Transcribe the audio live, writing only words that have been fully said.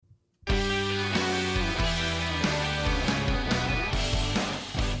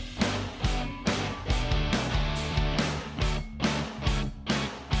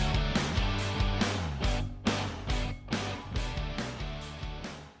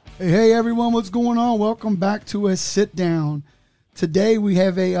Hey everyone, what's going on? Welcome back to a sit down. Today we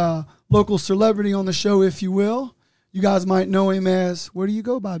have a local celebrity on the show, if you will. You guys might know him as, where do you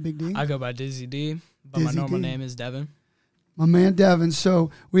go by, Big D? I go by Deezy D, but Deezy my normal D. name is Devin. My man Devin. So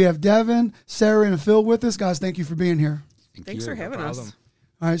we have Devin, Sarah, and Phil with us. Guys, thank you for being here. Thanks for having us.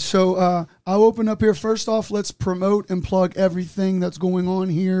 All right, so I'll open up here. First off, let's promote and plug everything that's going on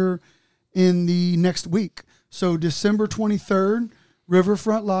here in the next week. So December 23rd,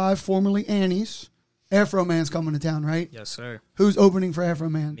 Riverfront Live, formerly Annie's. Afro Man's coming to town, right? Yes, sir. Who's opening for Afro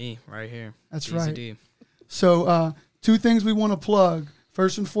Man? Me, right here. That's Deezy right. D. So two things we want to plug.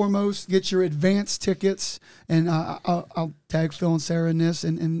 First and foremost, get your advance tickets, and I'll tag Phil and Sarah in this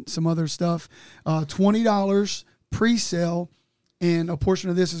and some other stuff. $20 pre-sale, and a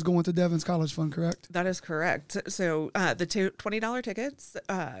portion of this is going to Devin's college fund, correct? That is correct. So the $20 tickets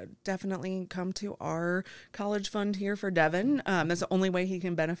definitely come to our college fund here for Devin. That's the only way he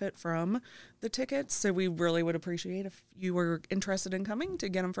can benefit from the tickets. So we really would appreciate if you were interested in coming to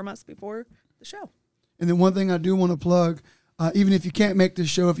get them from us before the show. And then one thing I do want to plug, even if you can't make this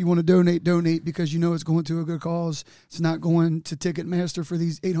show, if you want to donate because you know it's going to a good cause. It's not going to Ticketmaster for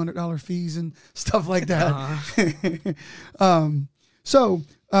these $800 fees and stuff like that. So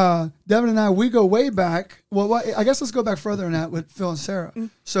Devin and I, we go way back. Well, I guess let's go back further than that with Phil and Sarah.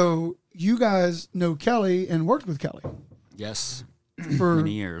 So you guys know Kelly and worked with Kelly. Yes, for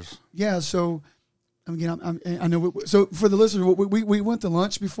many years. Yeah, so again, I know. So for the listeners, we went to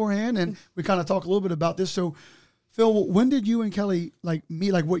lunch beforehand, and we kind of talked a little bit about this. So, Phil, when did you and Kelly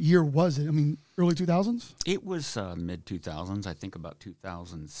meet? Like, what year was it? I mean, early 2000s? It was mid 2000s. I think about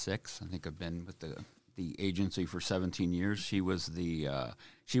 2006. I think I've been with the agency for 17 years. She was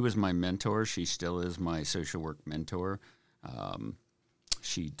my mentor. She still is my social work mentor.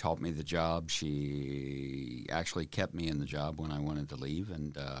 She taught me the job. She actually kept me in the job when I wanted to leave,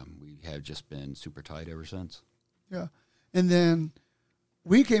 and we have just been super tight ever since. Yeah. And then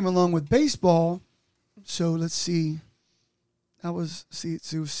we came along with baseball. So let's see. That was,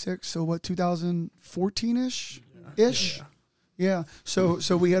 it was 6. So what, 2014-ish? Ish? Yeah.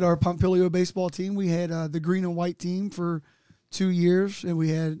 So we had our Pompilio baseball team. We had the green and white team for 2 years. And we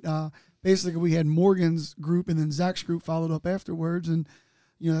had, basically we had Morgan's group, and then Zach's group followed up afterwards. And,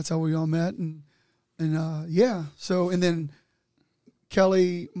 that's how we all met. And yeah. So, and then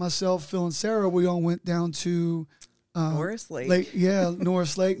Kelly, myself, Phil, and Sarah, we all went down to Norris Lake.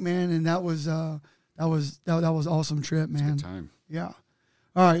 Norris Lake, man. And that was awesome trip, man. Good time. Yeah.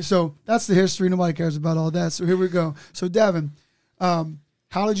 All right. So that's the history. Nobody cares about all that. So here we go. So Devin,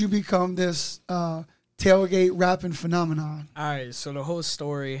 how did you become this tailgate rapping phenomenon? All right, so the whole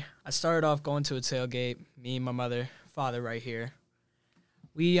story, I started off going to a tailgate, me and my father right here.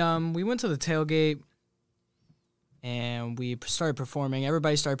 We went to the tailgate, and we started performing.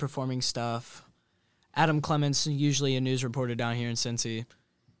 Everybody started performing stuff. Adam Clements, usually a news reporter down here in Cincy,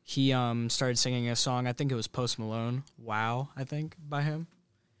 he started singing a song. I think it was Post Malone, Wow, I think, by him.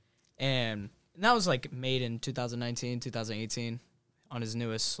 And that was, made in 2019, 2018 on his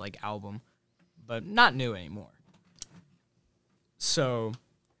newest, album, but not new anymore. So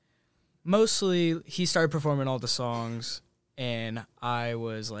mostly he started performing all the songs, and I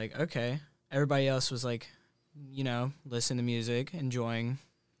was like, okay. Everybody else was listening to music, enjoying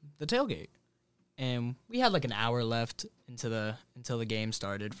the tailgate. And we had an hour left until the game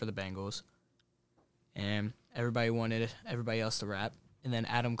started for the Bengals. And everybody wanted everybody else to rap. And then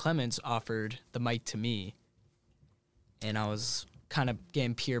Adam Clements offered the mic to me. And I was kind of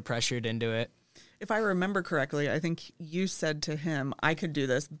getting peer pressured into it. If I remember correctly, I think you said to him, I could do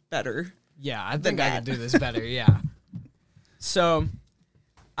this better. Yeah, I think I could do this better, yeah. So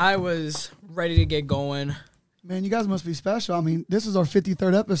I was ready to get going. Man, you guys must be special. I mean, this is our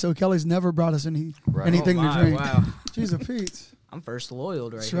 53rd episode. Kelly's never brought us anything to drink. Wow. Jeez, Pete. I'm first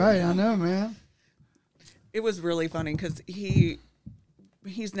loyal That's here. right. I know, man. It was really funny because he's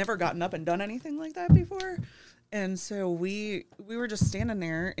never gotten up and done anything like that before. And so we were just standing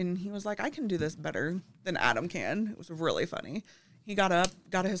there, and he was like, I can do this better than Adam can. It was really funny. He got up,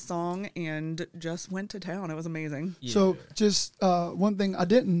 got his song, and just went to town. It was amazing. Yeah. So just one thing I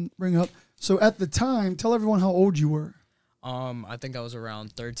didn't bring up. So at the time, tell everyone how old you were. I think I was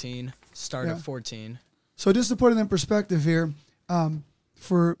around 13, started 14. So just to put it in perspective here,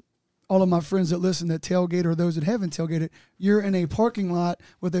 for all of my friends that listen that tailgate or those that haven't tailgated, you're in a parking lot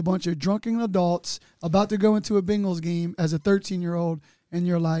with a bunch of drunken adults about to go into a Bengals game as a 13-year-old, and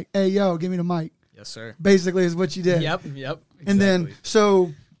you're like, hey, yo, give me the mic. Yes, sir. Basically is what you did. Yep. Exactly. And then,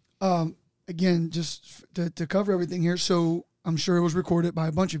 so, again, just to cover everything here, so I'm sure it was recorded by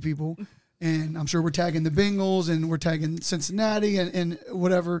a bunch of people, and I'm sure we're tagging the Bengals and we're tagging Cincinnati and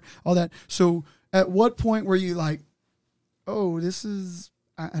whatever, all that. So at what point were you like, oh, this is,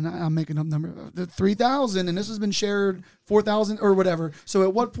 and I'm making up number, 3,000, and this has been shared 4,000 or whatever. So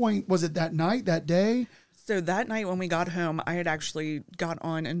at what point was it that night, that day? So that night when we got home, I had actually got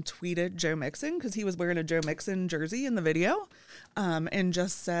on and tweeted Joe Mixon because he was wearing a Joe Mixon jersey in the video, and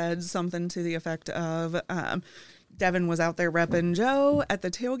just said something to the effect of, Devin was out there repping Joe at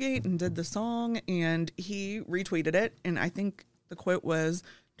the tailgate and did the song, and he retweeted it. And I think the quote was,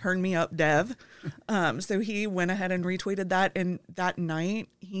 "Turn me up, Dev." So he went ahead and retweeted that. And that night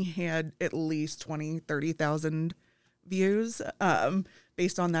he had at least 30,000 views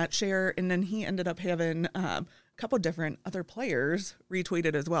based on that share. And then he ended up having a couple different other players retweet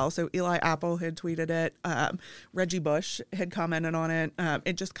it as well. So Eli Apple had tweeted it. Reggie Bush had commented on it.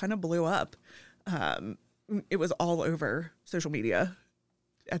 It just kind of blew up. It was all over social media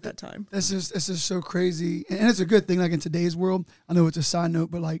at that time. It's just so crazy. And it's a good thing, like in today's world. I know it's a side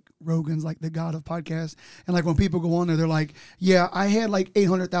note, but like Rogan's like the god of podcasts. And like when people go on there, they're like, yeah, I had like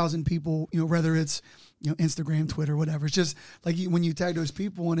 800,000 people, whether it's, Instagram, Twitter, whatever. It's just like when you tag those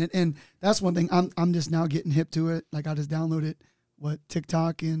people in it. And that's one thing I'm just now getting hip to it. Like I just downloaded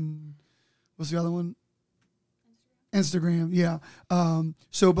TikTok and what's the other one? Instagram. Yeah.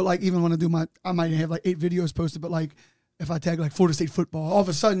 So, but like even when I might have like 8 videos posted, but like if I tag like Florida State football, all of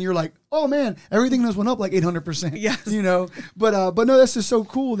a sudden you're like, oh man, everything else went up like 800%. Yes. But no, that's just so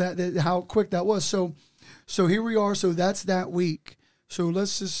cool that how quick that was. So here we are. So that's that week. So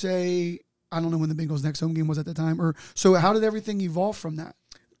let's just say, I don't know when the Bengals' next home game was at the time, so how did everything evolve from that?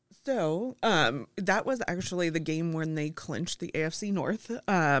 So that was actually the game when they clinched the AFC North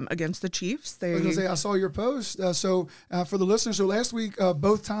against the Chiefs. I was gonna say, I saw your post. So for the listeners, so last week,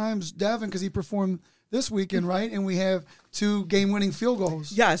 both times, Devin, because he performed this weekend, right? And we have 2 game-winning field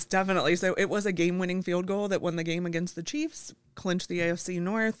goals. Yes, definitely. So it was a game-winning field goal that won the game against the Chiefs, clinched the AFC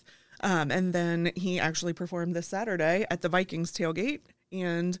North. And then he actually performed this Saturday at the Vikings tailgate,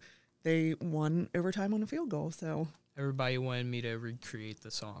 and they won overtime on a field goal. So everybody wanted me to recreate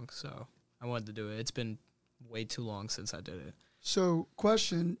the song, so I wanted to do it. It's been way too long since I did it. So,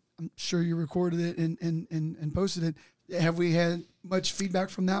 question, I'm sure you recorded it and posted it. Have we had much feedback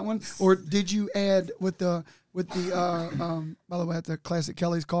from that one? Or did you add with the by the way, at the Classic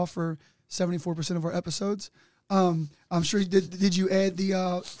Kelly's call for 74% of our episodes? I'm sure you did. Did you add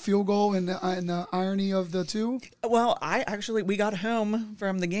the field goal and the irony of the 2? Well, we got home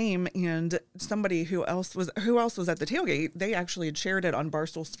from the game, and somebody who else was at the tailgate, they actually had shared it on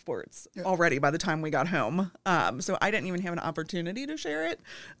Barstool Sports already by the time we got home. So I didn't even have an opportunity to share it,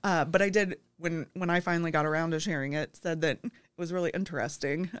 but I did when I finally got around to sharing it. Said that it was really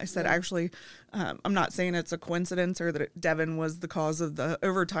interesting. I said, actually, I'm not saying it's a coincidence or that Devin was the cause of the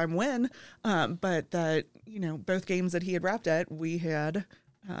overtime win, but that both games that he had wrapped at, we had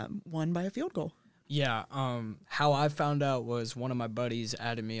won by a field goal. Yeah. How I found out was one of my buddies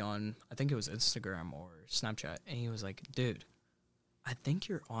added me on, I think it was Instagram or Snapchat, and he was like, dude, I think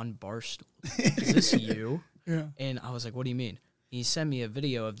you're on Barstool. Is this you? Yeah. And I was like, what do you mean? He sent me a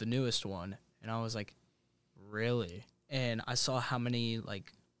video of the newest one, and I was like, really? And I saw how many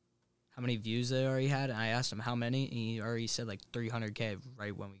views they already had, and I asked him how many, and he already said like 300K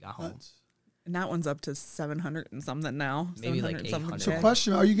right when we got home. And that one's up to 700 and something now. Maybe like 800. So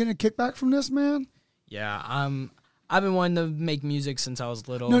question, are you getting a kickback from this, man? Yeah, I've been wanting to make music since I was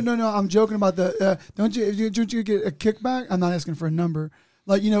little. No, I'm joking about the, don't you get a kickback? I'm not asking for a number.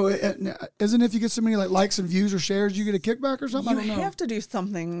 Like, isn't if you get so many likes and views or shares, you get a kickback or something? You have to do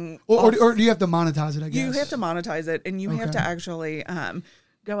something. Or do you have to monetize it, I guess? You have to monetize it, and you have to actually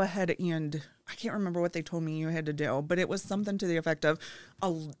go ahead and, I can't remember what they told me you had to do, but it was something to the effect of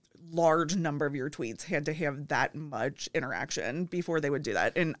a large number of your tweets had to have that much interaction before they would do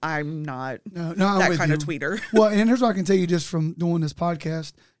that. And I'm not that kind of tweeter. Well, and here's what I can tell you just from doing this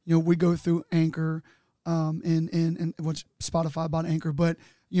podcast. We go through Anchor, and which Spotify bought Anchor, but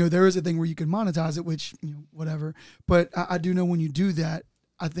there is a thing where you can monetize it, which whatever. But I do know when you do that,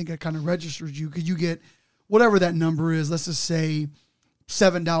 I think it kind of registers you because you get whatever that number is. Let's just say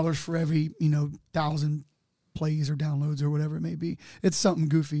 $7 for every 1,000 plays or downloads or whatever it may be. It's something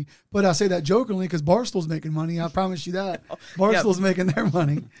goofy, but I say that jokingly because Barstool's making money. I promise you that. Barstool's making their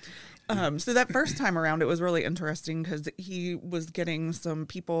money. So that first time around, it was really interesting because he was getting some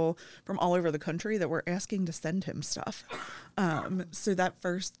people from all over the country that were asking to send him stuff. So that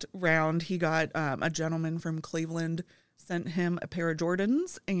first round, he got a gentleman from Cleveland sent him a pair of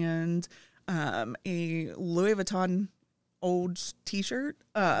Jordans and a Louis Vuitton old T-shirt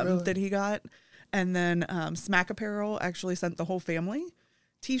that he got. And then Smack Apparel actually sent the whole family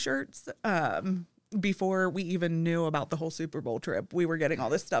T-shirts. Before we even knew about the whole Super Bowl trip, we were getting all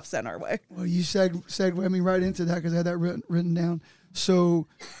this stuff sent our way. Well, you segued me right into that because I had that written down. So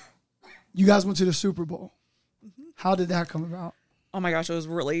you guys went to the Super Bowl. Mm-hmm. How did that come about? Oh my gosh, it was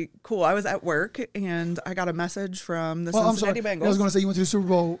really cool. I was at work and I got a message from the Cincinnati Bengals. I was going to say you went to the Super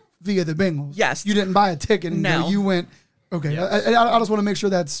Bowl via the Bengals. Yes. You didn't buy a ticket and No. you went. Okay. Yes. I just want to make sure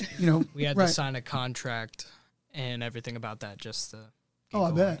that's, We had right. to sign a contract and everything about that just to Oh,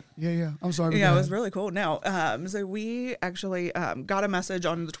 I bet. Yeah. I'm sorry. Yeah, it was really cool. Now, so we actually got a message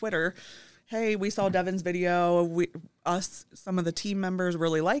on the Twitter. Hey, we saw Devin's video. Some of the team members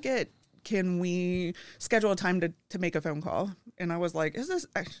really like it. Can we schedule a time to make a phone call? And I was like, is this,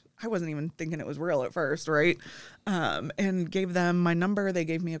 I wasn't even thinking it was real at first, right? And gave them my number. They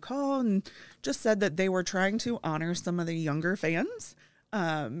gave me a call and just said that they were trying to honor some of the younger fans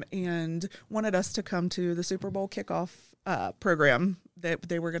and wanted us to come to the Super Bowl kickoff program that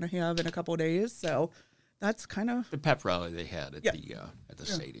they were going to have in a couple of days. So that's kind of the pep rally they had at the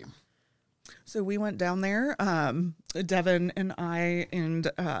stadium. So we went down there. Devin and I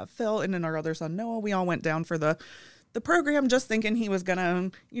and Phil and then our other son Noah, we all went down for the program, just thinking he was gonna,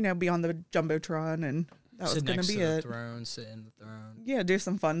 be on the jumbotron and that was gonna be it. Sit in the throne. Yeah, do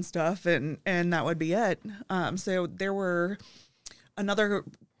some fun stuff and that would be it. So there were another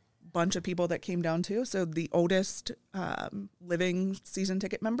bunch of people that came down too. So the oldest living season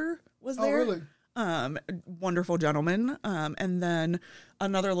ticket member was there. Oh, really? Wonderful gentleman. And then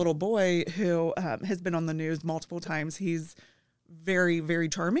another little boy who has been on the news multiple times. He's very, very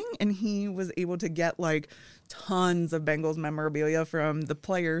charming, and he was able to get like tons of Bengals memorabilia from the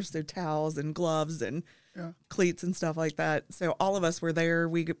players, so towels and gloves and cleats and stuff like that. So all of us were there.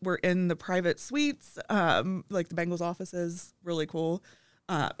 We were in the private suites, like the Bengals offices, really cool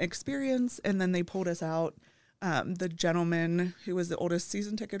experience. And then they pulled us out. The gentleman who was the oldest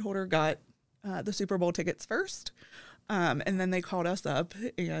season ticket holder got the Super Bowl tickets first. And then they called us up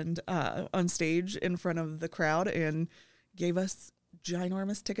and on stage in front of the crowd and gave us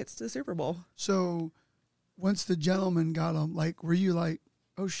ginormous tickets to the Super Bowl. So once the gentleman got them, like, were you like,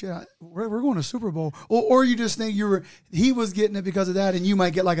 oh shit, we're going to Super Bowl? Or you just think he was getting it because of that and you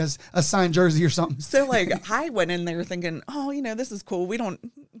might get like a signed jersey or something? So like I went in there thinking, oh, this is cool.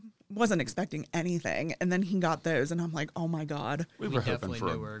 Wasn't expecting anything. And then he got those and I'm like, oh my God. We were hoping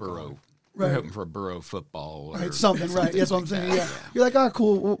for a Burrow. Right. We're hoping for a Burrow football. Right, something, right. That's what I'm saying. Yeah. You're like,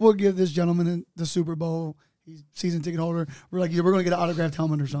 cool. We'll give this gentleman the Super Bowl. He's season ticket holder. We're like, we're going to get an autographed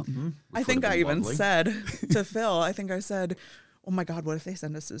helmet or something. Mm-hmm. I think I even said to Phil, oh my God, what if they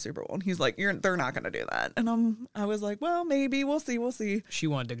send us to the Super Bowl? And he's like, they're not going to do that. And I was like, well, maybe we'll see. She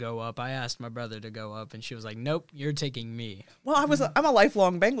wanted to go up. I asked my brother to go up, and she was like, nope, you're taking me. Well, I'm a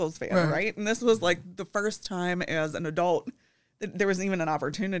lifelong Bengals fan, right? And this was like the first time as an adult that there was even an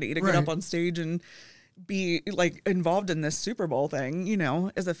opportunity to get up on stage and be like involved in this Super Bowl thing.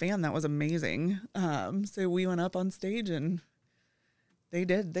 As a fan, that was amazing. So we went up on stage and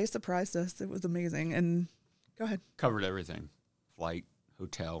they surprised us. It was amazing. And go ahead. Covered everything. Flight,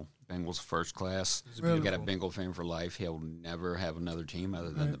 hotel, Bengals first class. You got a Bengal fan for life. He'll never have another team other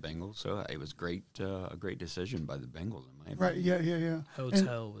than the Bengals. So it was great, a great decision by the Bengals in my opinion. Right, yeah.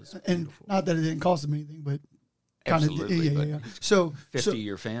 Hotel was beautiful. And not that it didn't cost him anything, but Absolutely, yeah. So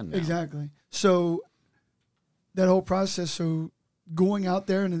 50-year fan now. Exactly. So that whole process, so going out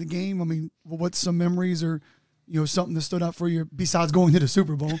there into the game, I mean, what's some memories or something that stood out for you besides going to the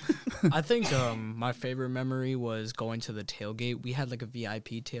Super Bowl? I think my favorite memory was going to the tailgate. We had like a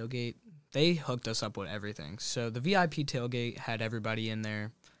VIP tailgate. They hooked us up with everything. So the VIP tailgate had everybody in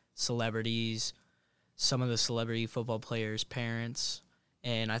there, celebrities, some of the celebrity football players' parents.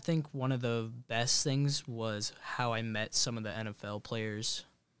 And I think one of the best things was how I met some of the NFL players'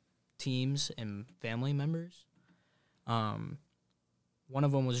 teams and family members. One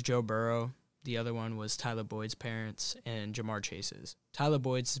of them was Joe Burrow. The other one was Tyler Boyd's parents and Jamar Chase's. Tyler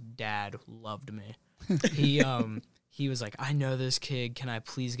Boyd's dad loved me. He was like, I know this kid. Can I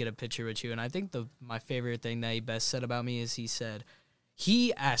please get a picture with you? And I think my favorite thing that he best said about me is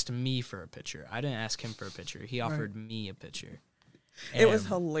he asked me for a picture. I didn't ask him for a picture. He offered me a picture. It was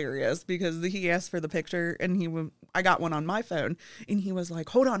hilarious because he asked for the picture and I got one on my phone and he was like,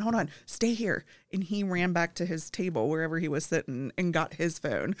 hold on, stay here. And he ran back to his table wherever he was sitting and got his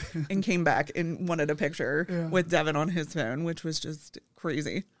phone and came back and wanted a picture with Devin on his phone, which was just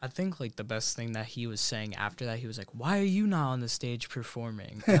crazy. I think like the best thing that he was saying after that, he was like, why are you not on the stage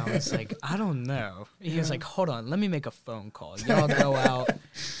performing? And I was like, I don't know. He was like, hold on, let me make a phone call. Y'all go out.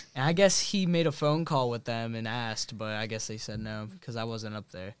 And I guess he made a phone call with them and asked, but I guess they said no because I wasn't up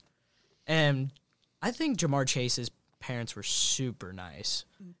there. And I think Jamar Chase's parents were super nice.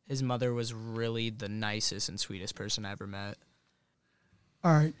 His mother was really the nicest and sweetest person I ever met.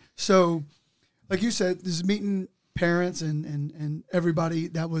 All right. So, like you said, this is meeting parents and everybody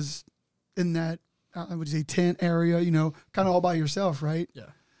that was in that, I would say, tent area, you know, kind of all by yourself, right?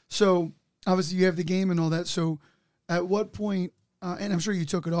 Yeah. So, obviously, you have the game and all that. So, at what point, and I'm sure you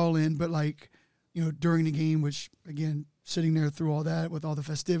took it all in, but like, you know, during the game, which, again, sitting there through all that with all the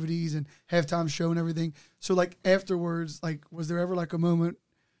festivities and halftime show and everything. So, like, afterwards, like, was there ever like a moment,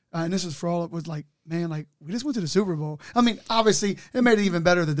 and this is for all, it was like, man, like, we just went to the Super Bowl. I mean, obviously, it made it even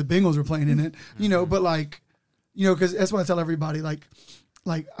better that the Bengals were playing in it, you know, but like, you know, because that's what I tell everybody, like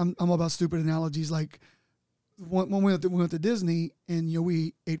I'm all about stupid analogies. Like, when we went to Disney and, you know,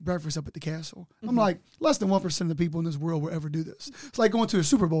 we ate breakfast up at the castle. I'm like, less than 1% of the people in this world will ever do this. It's like going to a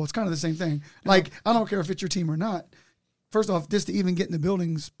Super Bowl. It's kind of the same thing. Like, I don't care if it's your team or not. First off, just to even get in the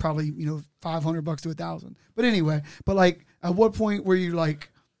building's probably, you know, $500 to $1,000. But anyway, but like, at what point were you like,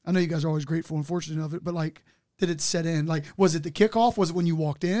 I know you guys are always grateful and fortunate of it, but like, did it set in? Like, was it the kickoff? Was it when you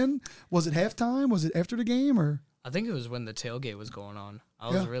walked in? Was it halftime? Was it after the game? Or I think it was when the tailgate was going on. I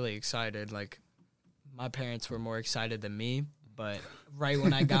was really excited. Like, my parents were more excited than me, but right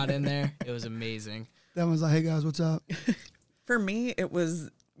when I got in there, it was amazing. that was like, hey guys, what's up? For me, it was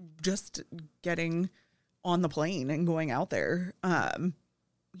just getting on the plane and going out there.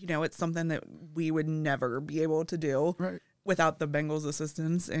 You know, it's something that we would never be able to do without the Bengals'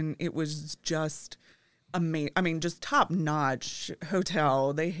 assistance, and it was just amazing. I mean, just top-notch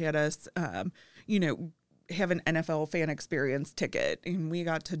hotel. They had us, you know, have an NFL fan experience ticket, and we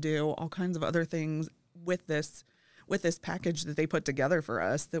got to do all kinds of other things with this package that they put together for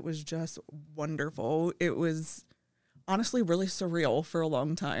us that was just wonderful. It was honestly really surreal for a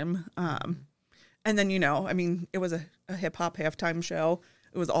long time. And then, you know, I mean, it was a hip-hop halftime show.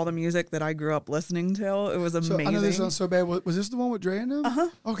 It was all the music that I grew up listening to. It was amazing. So, I know this sounds so bad. Was this the one with Dre and them? Uh-huh.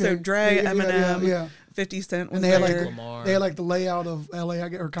 Okay. So Dre, Eminem, 50 Cent was and they had there. like they had like the layout of LA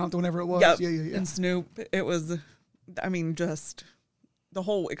or Compton, whatever it was. Yep. Yeah. And Snoop. It was, I mean, just the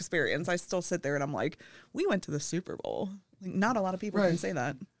whole experience. I still sit there and I'm like, we went to the Super Bowl. Like, not a lot of people can say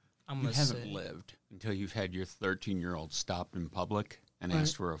that. You haven't lived until you've had your 13-year-old stopped in public and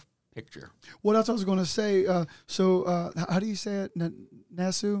asked for a picture. Well, that's what I was going to say. So how do you say it?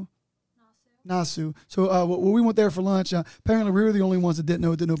 Nasu? Nasu. So when we went there for lunch, apparently we were the only ones that didn't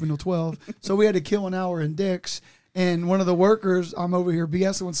know it didn't open till 12. So we had to kill an hour in Dick's. And one of the workers, I'm over here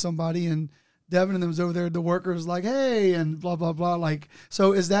BSing with somebody, and Devin and them was over there. The workers like, hey, and blah, blah, blah. Like,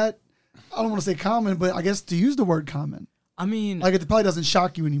 so is that, I don't want to say common, but I guess to use the word common. I mean, like, it probably doesn't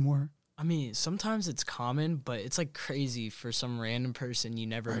shock you anymore. I mean, sometimes it's common, but it's like crazy for some random person you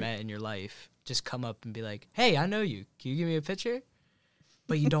never met in your life just come up and be like, hey, I know you. Can you give me a picture?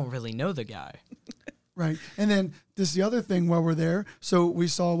 But you don't really know the guy. Right. And then this is the other thing while we're there. So we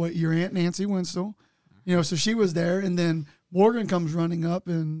saw your Aunt Nancy Winstel, you know, so she was there. And then Morgan comes running up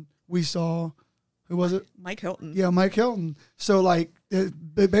and we saw, who was it? Mike Hilton. Yeah, Mike Hilton. So like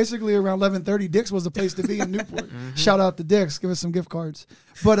basically around 11:30, Dick's was the place to be in Newport. Shout out to Dick's. Give us some gift cards.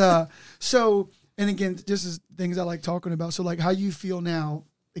 But so, and again, just as things I like talking about. So like how you feel now,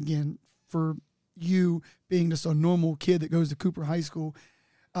 again, for you being just a normal kid that goes to Cooper High School,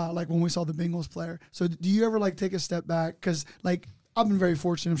 like when we saw the Bengals player. So do you ever like take a step back? Because like I've been very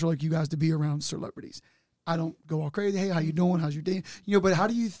fortunate, I'm sure like you guys, to be around celebrities. I don't go all crazy. Hey, how you doing? How's your day? You know, but how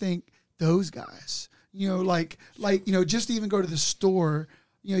do you think those guys, you know, like, you know, just to even go to the store,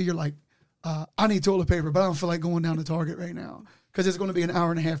 you know, you're like, I need toilet paper, but I don't feel like going down to Target right now because it's going to be an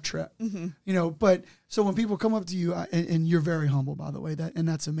hour and a half trip, you know. But so when people come up to you, and you're very humble, by the way, and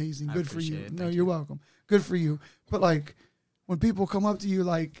that's amazing. Good for you. No, you're welcome. Good for you. But like when people come up to you,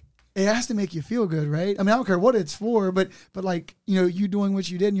 like it has to make you feel good, right? I mean, I don't care what it's for, but like, you know, you doing what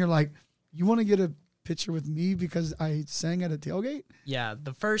you did and you're like, you want to get a picture with me because I sang at a tailgate? Yeah,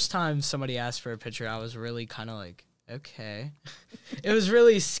 the first time somebody asked for a picture, I was really kind of like, okay. It was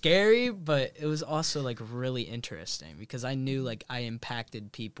really scary, but it was also like really interesting because I knew like I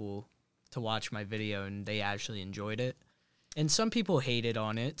impacted people to watch my video and they actually enjoyed it. And some people hated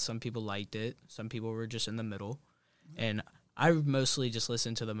on it, some people liked it, some people were just in the middle. And I mostly just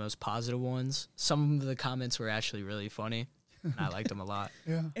listened to the most positive ones. Some of the comments were actually really funny. And I liked them a lot.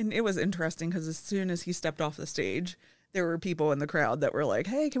 Yeah. And it was interesting because as soon as he stepped off the stage, there were people in the crowd that were like,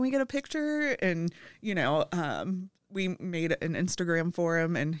 hey, can we get a picture? And, you know, we made an Instagram for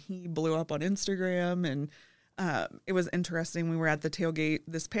him and he blew up on Instagram. And it was interesting. We were at the tailgate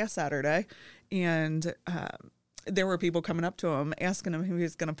this past Saturday and there were people coming up to him asking him who he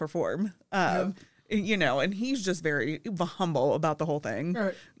was going to perform. and he's just very humble about the whole thing.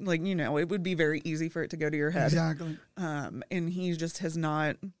 Right. Like, it would be very easy for it to go to your head. Exactly. And he just has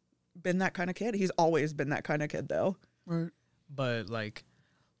not been that kind of kid. He's always been that kind of kid, though. Right. But like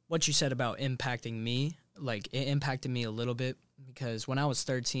what you said about impacting me, like it impacted me a little bit because when I was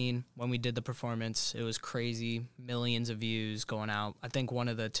 13, when we did the performance, it was crazy, millions of views going out. I think one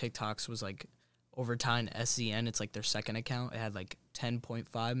of the TikToks was like Overtime SZN. It's like their second account. It had like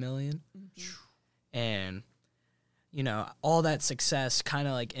 10.5 million. Mm-hmm. And, all that success kind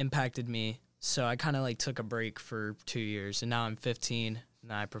of like impacted me. So I kind of like took a break for 2 years and now I'm 15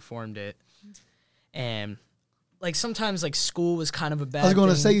 and I performed it. And like sometimes like school was kind of a bad I was going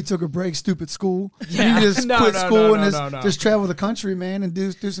to thing. say you took a break, stupid school. Yeah. You just No, quit no, school no, and no. just travel the country, man, and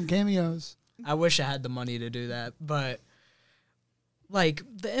do some cameos. I wish I had the money to do that, but like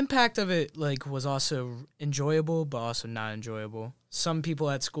the impact of it like was also enjoyable but also not enjoyable. Some people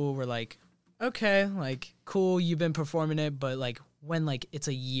at school were like, okay, like cool, you've been performing it, but like when like it's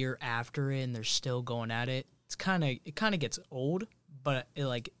a year after it and they're still going at it, it kind of gets old, but it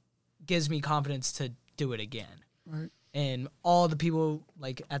like gives me confidence to do it again. Right. And all the people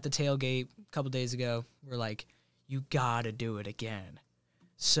like at the tailgate a couple days ago were like, you gotta do it again.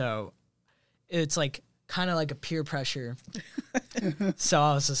 So it's like kind of like a peer pressure. So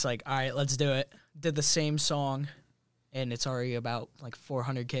I was just like, all right, let's do it. Did the same song, and it's already about like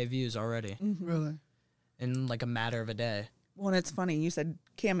 400K views already Really? in like a matter of a day. Well, and it's funny. You said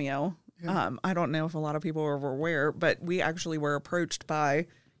Cameo. Yeah. I don't know if a lot of people are aware, but we actually were approached by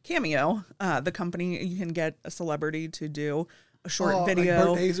Cameo, the company. You can get a celebrity to do a short video. Like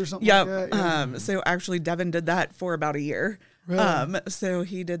birthdays or something Yep. like that? Yeah. So actually Devin did that for about a year. Really? So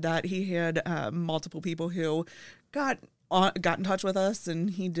he did that. He had multiple people who got in touch with us,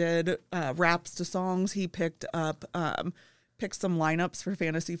 and he did raps to songs. He picked some lineups for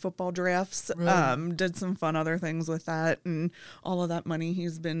fantasy football drafts. Really? Did some fun other things with that, and all of that money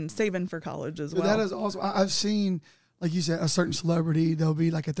he's been saving for college as well. That is awesome. I've seen, like you said, a certain celebrity, they'll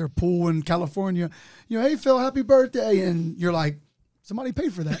be like at their pool in California, hey, Phil, happy birthday. And you're like, somebody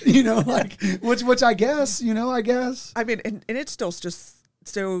paid for that, like, which I guess, I guess. I mean, and it's still just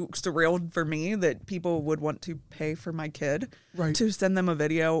so surreal for me that people would want to pay for my kid Right. to send them a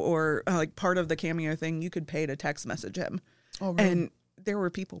video, or like part of the Cameo thing, you could pay to text message him. Oh, really? And there were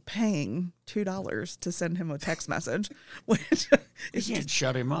people paying $2 to send him a text message, which You is can't just,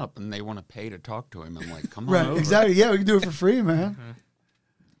 shut him up, and they want to pay to talk to him. I'm like, come on Right, over. exactly. Yeah, we can do it for free, man.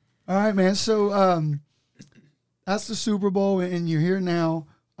 All right, man. So that's the Super Bowl, and you're here now.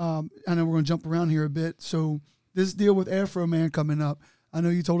 I know we're going to jump around here a bit. So this deal with Afro Man coming up, I know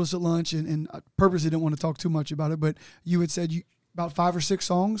you told us at lunch, and I purposely didn't want to talk too much about it, but you had said about 5 or 6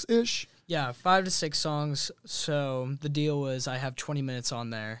 songs-ish? Yeah, 5 to 6 songs. So the deal was I have 20 minutes on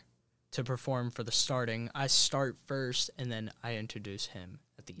there to perform for the starting. I start first, and then I introduce him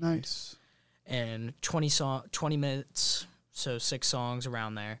at the end. Nice. And 20 minutes, so 6 songs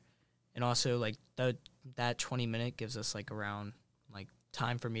around there. And also, like, that 20-minute gives us, like, around, like,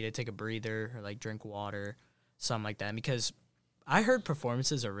 time for me to take a breather or, like, drink water, something like that. Because I heard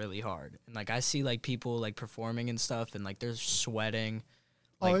performances are really hard. And, like, I see, like, people, like, performing and stuff, and, like, they're sweating,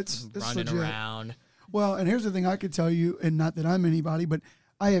 like, it's running legit. around. Well, and here's the thing I could tell you, and not that I'm anybody, but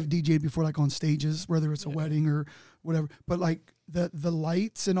I have DJ'd before, like on stages, whether it's a wedding or whatever. But like the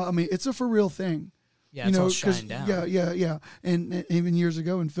lights and all, I mean, it's a for real thing. Yeah, it's all shined down. Yeah. And even years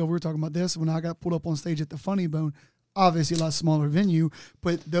ago, and Phil, we were talking about this when I got pulled up on stage at the Funny Bone. Obviously, a lot smaller venue,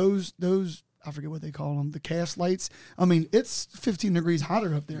 but those I forget what they call them, the cast lights. I mean, it's 15 degrees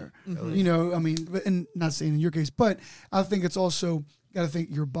hotter up there. Mm-hmm. I mean, and not saying in your case, but I think it's also got to think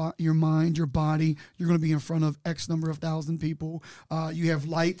your mind, your body. You're going to be in front of X number of thousand people. You have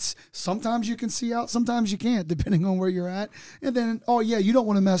lights. Sometimes you can see out, sometimes you can't, depending on where you're at. And then, you don't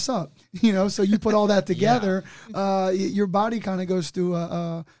want to mess up, So you put all that together. Your body kind of goes through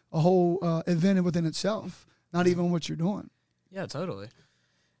a whole event within itself. Not even what you're doing. Yeah, totally.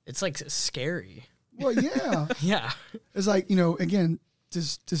 It's like scary. Well, yeah. Yeah. It's like, again,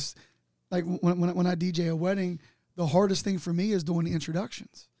 just like when I DJ a wedding, the hardest thing for me is doing the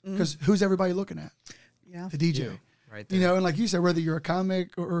introductions because who's everybody looking at? yeah. The DJ. You, right there. And like you said, whether you're a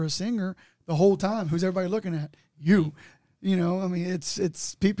comic or a singer, the whole time, who's everybody looking at? You. I mean,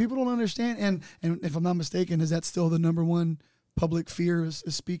 it's people don't understand. And if I'm not mistaken, is that still the number one public fear is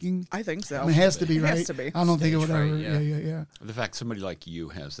speaking? I think so. I mean, it has to be, It right? has to be. I don't think it would Stage ever. fright, yeah. Yeah. The fact somebody like you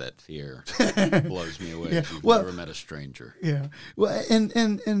has that fear blows me away. Yeah, If you've well- never met a stranger. Yeah. Well,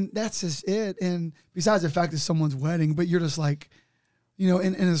 and that's just it. And besides the fact it's someone's wedding, but you're just like,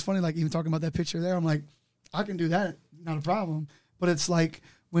 and it's funny, like even talking about that picture there, I'm like, I can do that, not a problem. But it's like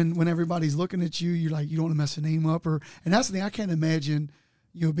when everybody's looking at you, you're like, you don't want to mess the name up, and that's the thing. I can't imagine,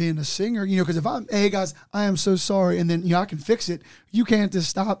 being a singer, because if I'm, hey guys, I am so sorry, and then I can fix it. You can't just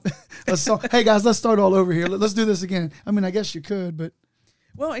stop a song. Hey guys, let's start all over here. Let's do this again. I mean, I guess you could, but.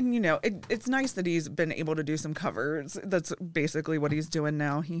 Well, and it's nice that he's been able to do some covers. That's basically what he's doing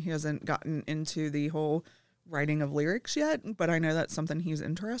now. He hasn't gotten into the whole writing of lyrics yet, but I know that's something he's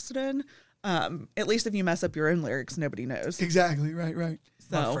interested in. At least if you mess up your own lyrics, nobody knows. Exactly. Right.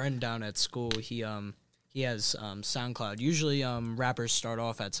 My friend down at school, he has SoundCloud. Usually rappers start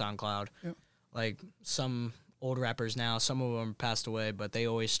off at SoundCloud. Yep. Like some old rappers now, some of them passed away, but they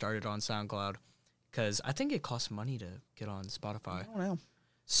always started on SoundCloud because I think it costs money to get on Spotify. I don't know.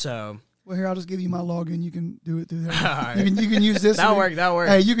 So, well, here, I'll just give you my login. You can do it through there. Right. You can use this. That'll work.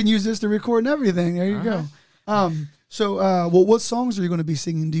 Hey, you can use this to record and everything. There you go. So, what songs are you going to be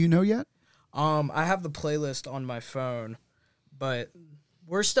singing? Do you know yet? I have the playlist on my phone, but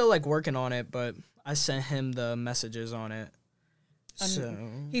we're still like working on it. But I sent him the messages on it. So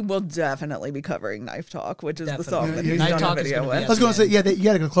he will definitely be covering Knife Talk, which is the Definitely. song that he's Knife done Talk a is video gonna be with. I was going to say, yeah, you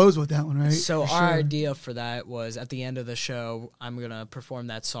got to go close with that one, right? So For our sure. idea for that was at the end of the show, I'm gonna perform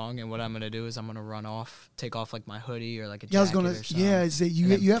that song, and what I'm gonna do is I'm gonna take off like my hoodie or like a jacket. Yeah, I was going or to. something, Yeah,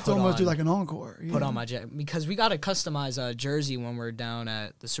 you have to put almost do on- like an encore. Yeah. put on my jacket because we gotta customize a jersey when we're down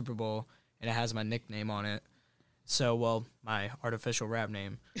at the Super Bowl, and it has my nickname on it. So, well, my artificial rap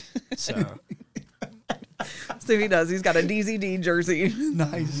name. So, So he does. He's got a DZD jersey.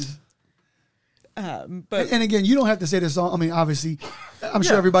 Nice. But And again, you don't have to say this song. I mean, obviously, I'm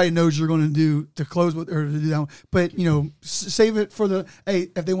sure Yeah. everybody knows you're going to do to close with or to do that one. But save it for the. Hey,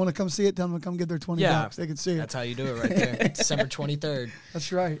 if they want to come see it, tell them to come get their $20. Yeah. They can see it. that's how you do it right there. December 23rd.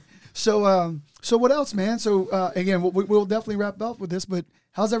 That's right. So, so what else, man? So, again, we'll definitely wrap up with this. But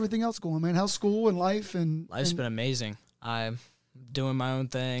how's everything else going, man? How's school and life and Life's been amazing. I'm doing my own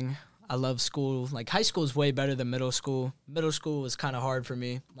thing. I love school. Like, high school is way better than middle school. Middle school was kind of hard for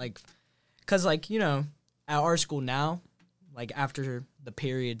me. Like, because, like, at our school now, like, after the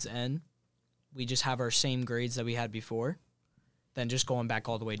periods end, we just have our same grades that we had before, then just going back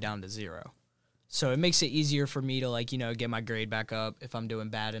all the way down to 0. So it makes it easier for me to, like, get my grade back up if I'm doing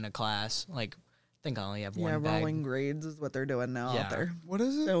bad in a class. Like, I think I only have one bag. rolling grades is what they're doing now Yeah. out there. what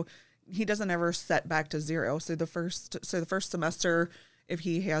is it? So he doesn't ever set back to 0. So the first semester, if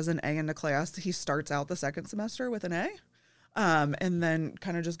he has an A in the class, he starts out the second semester with an A, and then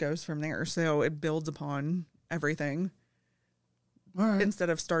kind of just goes from there. So it builds upon everything All right. instead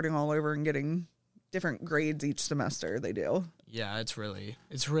of starting all over and getting different grades each semester. They do. Yeah, it's really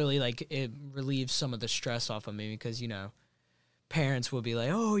like it relieves some of the stress off of me because, parents will be like,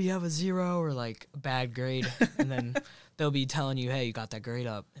 oh, you have a 0 or like a bad grade. And then they'll be telling you, hey, you got that grade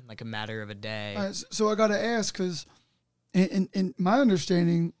up in like a matter of a day. All right, so I got to ask because in my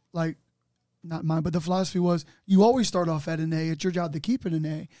understanding, like, not mine, but the philosophy was you always start off at an A. It's your job to keep it an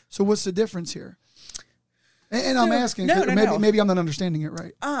A. So what's the difference here? And I'm asking, no, 'cause no. maybe I'm not understanding it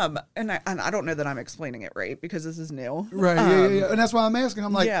right. And I don't know that I'm explaining it right because this is new. Right, yeah. And that's why I'm asking.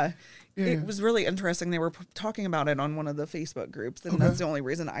 I'm like, yeah. yeah. It was really interesting. They were talking about it on one of the Facebook groups, and that's the only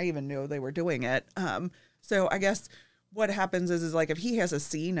reason I even knew they were doing it. So I guess what happens is like if he has a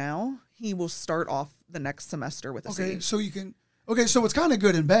C now, he will start off the next semester with a C. okay, so you can. Okay, so it's kind of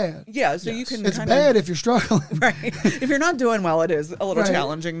good and bad. Yeah, so you can It's kind bad if you're struggling. right. If you're not doing well, it is a little Right.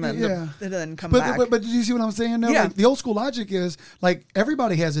 challenging then Yeah. to then come back. But did you see what I'm saying? No, Yeah. like, the old school logic is like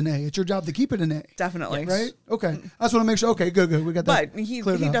everybody has an A. It's your job to keep it an A. Definitely. Right? Okay. I just want to make sure. Okay, good. We got that. But he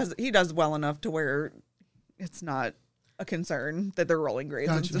cleared up. does well enough to where it's not a concern that they're rolling grades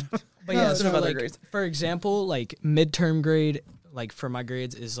Gotcha. instead of, But yeah, instead so of other like, grades. for example, like midterm grade, like for my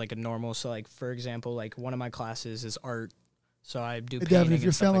grades is like a normal. So like, for example, like one of my classes is art. So I do Hey, painting Devin, if you're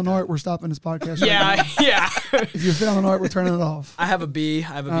and stuff failing like art, we're stopping this podcast. that. Yeah, yeah. If you're failing art, we're turning it off. I have a B.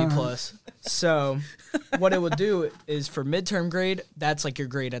 I have a B plus. So what it will do is for midterm grade, that's like your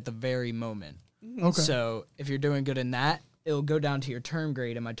grade at the very moment. Okay. So if you're doing good in that, it'll go down to your term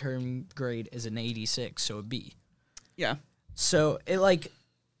grade, and my term grade is an 86, so a B. Yeah. So it like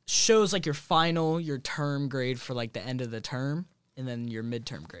shows like your term grade for like the end of the term, and then your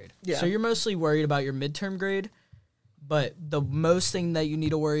midterm grade. Yeah. So you're mostly worried about your midterm grade, but the most thing that you need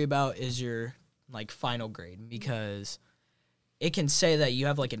to worry about is your like final grade, because it can say that you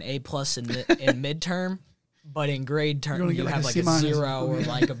have like an A plus in midterm, but in grade term gonna you get like have a like C a minus. 0 or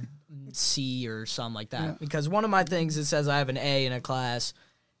like a C or something like that. Yeah. Because one of my things, it says I have an A in a class,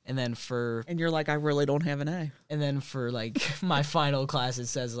 and then for And you're like, I really don't have an A. like my final class, it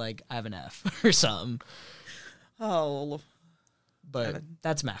says like I have an F or something. Oh, But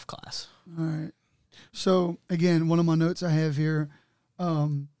that's math class. All right. So again, one of my notes I have here,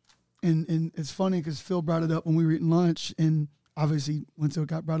 And it's funny because Phil brought it up when we were eating lunch, and obviously once it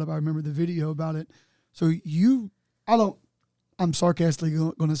got brought up, I remember the video about it. So I'm sarcastically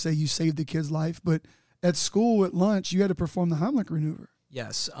going to say you saved the kid's life, but at school at lunch, you had to perform the Heimlich maneuver.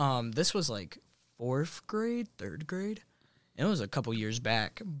 Yes. This was like 4th grade, 3rd grade. It was a couple years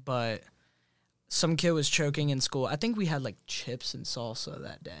back, but some kid was choking in school. I think we had like chips and salsa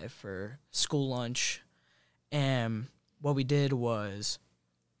that day for school lunch. And what we did was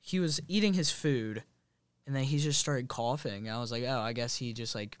he was eating his food, and then he just started coughing. I was like, oh, I guess he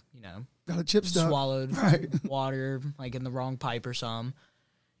just like, Got a chip stuff. swallowed water like in the wrong pipe or something.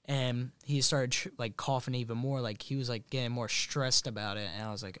 And he started like coughing even more. Like he was like getting more stressed about it. And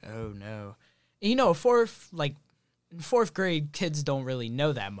I was like, oh no. And, in 4th grade, kids don't really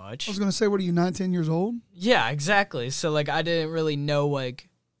know that much. I was going to say, what are you, 9, 10 years old? Yeah, exactly. So like I didn't really know like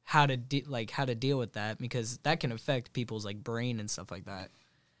how to deal with that, because that can affect people's like brain and stuff like that.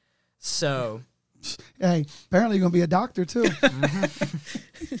 So, hey, apparently you're going to be a doctor too.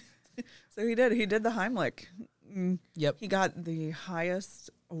 So he did the Heimlich. Yep. He got the highest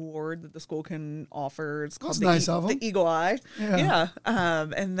award that the school can offer. It's called That's nice of him. the Eagle Eye. Yeah.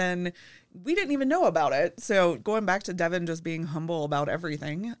 And then we didn't even know about it. So going back to Devin just being humble about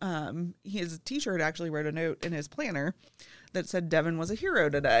everything, his teacher had actually wrote a note in his planner that said Devin was a hero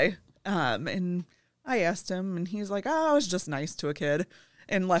today. And I asked him, and he's like, oh, I was just nice to a kid,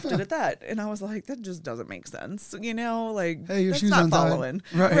 and left it at that. And I was like, that just doesn't make sense. Like, hey, your that's shoes not untied. following.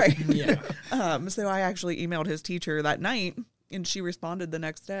 Right. Yeah. So I actually emailed his teacher that night, and she responded the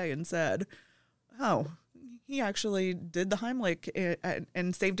next day and said, oh, he actually did the Heimlich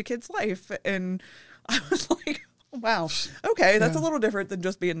and saved a kid's life. And I was like, wow, okay, that's a little different than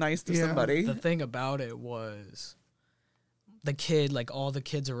just being nice to somebody. The thing about it was the kid, like all the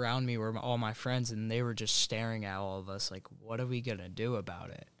kids around me were all my friends, and they were just staring at all of us like, what are we going to do about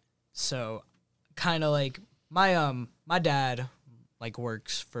it? So kind of like my dad like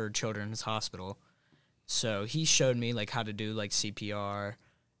works for Children's Hospital. So he showed me like how to do like CPR,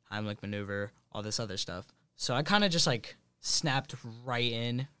 Heimlich maneuver, all this other stuff. So I kind of just like snapped right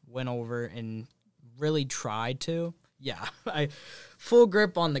in, went over and really tried to. Yeah, I full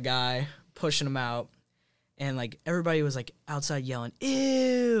grip on the guy, pushing him out. And like everybody was like outside yelling,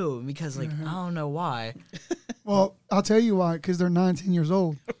 ew, because like, I don't know why. Well, I'll tell you why, because they're 9, 10 years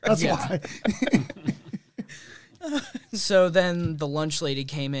old. That's why. So then the lunch lady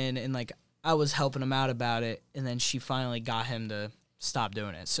came in, and like I was helping him out about it, and then she finally got him to stop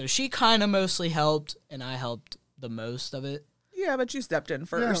doing it. So she kind of mostly helped, and I helped the most of it. Yeah, but you stepped in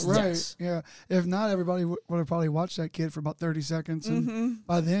first. Yeah, right. Yes. Yeah. If not, everybody would have probably watched that kid for about 30 seconds. And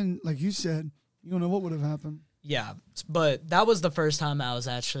by then, like you said, you don't know what would have happened. Yeah, but that was the first time I was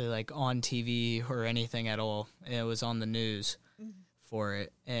actually like on TV or anything at all. And it was on the news for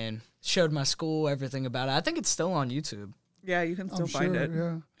it, and showed my school everything about it. I think it's still on YouTube. Yeah, you can still I'm find sure, it.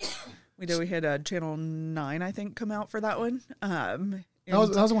 Yeah. We had Channel 9, I think, come out for that one. That was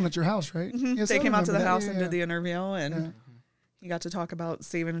the one at your house, right? Yes, They I came out to the remember that. house Yeah, and yeah. did the interview, and you got to talk about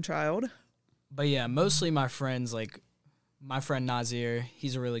saving a child. But yeah, mostly my friends, like my friend Nazir,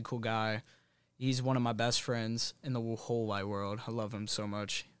 he's a really cool guy. He's one of my best friends in the whole wide world. I love him so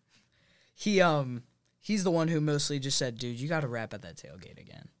much. He's the one who mostly just said, dude, you got to rap at that tailgate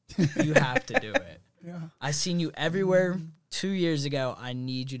again. You have to do it. Yeah. I seen you everywhere 2 years ago. I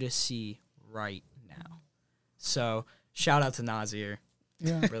need you to see right now. So shout out to Nazir.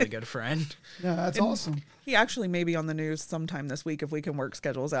 Yeah. Really good friend. Yeah, that's awesome. He actually may be on the news sometime this week if we can work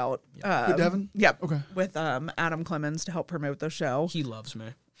schedules out. With Devin? Yep. Okay. With Adam Clemens to help promote the show. He loves me.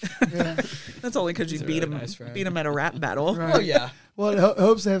 Yeah. That's only because you He's a beat really him nice friend. beat him at a rap battle. Right. Oh, yeah. Well, it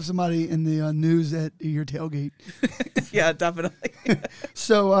hopes to have somebody in the news at your tailgate. Yeah, definitely.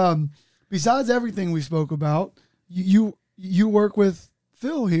 So, besides everything we spoke about, you work with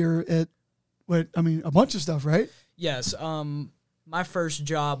Phil here at a bunch of stuff, right? Yes. My first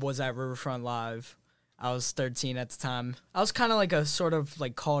job was at Riverfront Live. I was 13 at the time. I was kind of like a sort of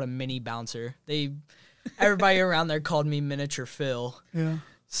like called a mini bouncer. Everybody around there called me Miniature Phil. Yeah.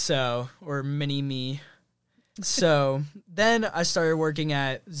 So, or mini me. So then I started working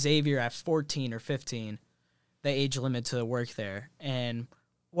at Xavier at 14 or 15, the age limit to work there. And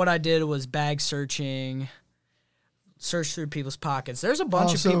what I did was bag searching, search through people's pockets. There's a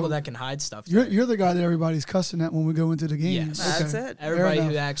bunch of so people that can hide stuff there. You're the guy that everybody's cussing at when we go into the game. Yes. That's it. Everybody Fair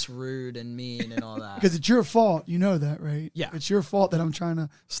who enough. acts rude and mean and all that. Because it's your fault. You know that, right? Yeah. It's your fault that I'm trying to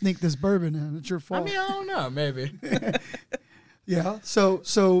sneak this bourbon in. It's your I fault. mean, I don't know, maybe. Yeah. So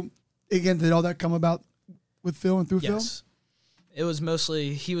again, did all that come about with Phil and through Yes. It was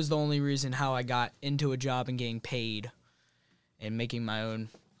mostly, he was the only reason how I got into a job and getting paid. and making my own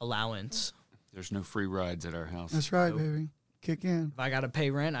allowance. There's no free rides at our house. That's right, Nope. baby. Kick in. If I gotta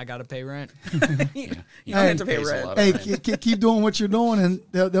pay rent, I gotta pay rent. You don't Hey, have to pay pays a rent. lot of Hey, rent. keep doing what you're doing, and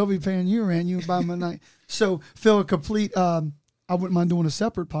they'll be paying you rent. You buy them a night. So, Phil, a complete. I wouldn't mind doing a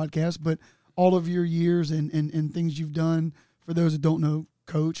separate podcast, but all of your years and things you've done for those that don't know,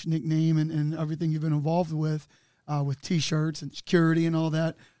 Coach nickname and everything you've been involved with T-shirts and security and all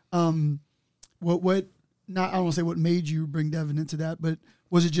that. What? Not I don't want to say what made you bring Devin into that, but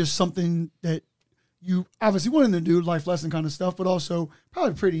was it just something that you obviously wanted to do, life lesson kind of stuff, but also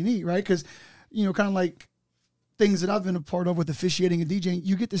probably pretty neat, right? Because, kind of like things that I've been a part of with officiating and DJing,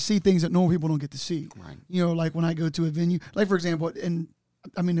 you get to see things that normal people don't get to see. Right. Like when I go to a venue, like for example, and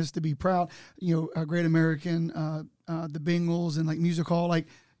I mean this to be proud, a Great American, the Bengals and like Music Hall, like,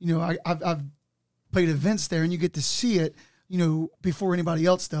 I've played events there and you get to see it, before anybody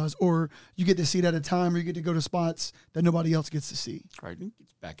else does, or you get to see it at a time, or you get to go to spots that nobody else gets to see. Right. He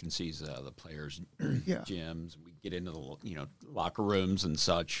gets back and sees the players' Yeah. gyms. We get into the locker rooms and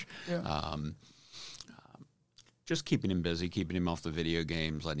such. Yeah. Just keeping him busy, keeping him off the video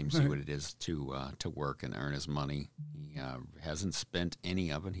games, letting him see Right. what it is to work and earn his money. He hasn't spent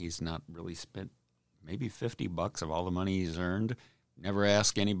any of it. He's not really spent maybe $50 of all the money he's earned. Never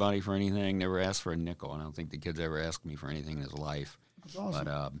asked anybody for anything. Never asked for a nickel. I don't think the kid's ever asked me for anything in his life. That's awesome.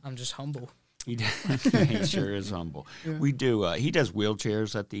 But I'm just humble. he sure is humble. Yeah. We do. He does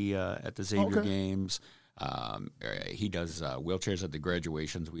wheelchairs at the Xavier Okay. games. He does wheelchairs at the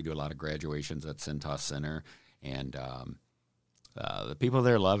graduations. We do a lot of graduations at Cintas Center, and the people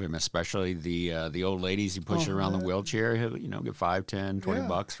there love him, especially the old ladies. He pushes Oh, around the yeah. wheelchair. He'll get $5, $10,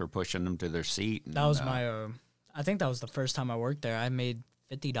 $20 Yeah. for pushing them to their seat. That was my. I think that was the first time I worked there. I made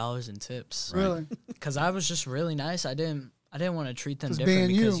 $50 in tips Really? because I was just really nice. I didn't want to treat them Just different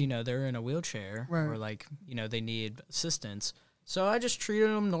being because you. they're in a wheelchair Right. or like they need assistance. So I just treated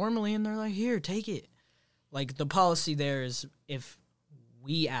them normally, and they're like, "Here, take it." Like the policy there is if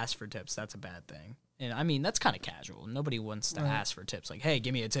we ask for tips, that's a bad thing. And I mean, that's kind of casual. Nobody wants to Right. ask for tips. Like, hey,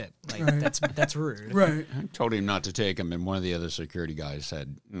 give me a tip. Like Right. that's rude. Right. I told him not to take them, and one of the other security guys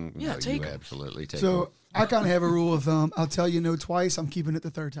said, Yeah, no, take you 'em." absolutely take So them." I kind of have a rule of thumb. I'll tell you no twice. I'm keeping it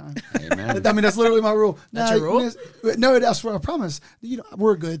the third time. Amen. I mean, that's literally my rule. That's your rule? Miss, no, that's what I promise.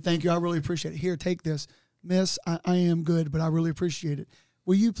 We're good. Thank you. I really appreciate it. Here, take this. Miss, I am good, but I really appreciate it.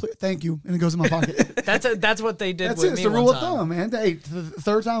 Will you please? Thank you. And it goes in my pocket. That's what they did That's with it. It's me the rule one of time. thumb, man. Hey, the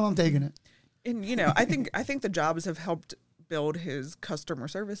third time I'm taking it. And I think the jobs have helped build his customer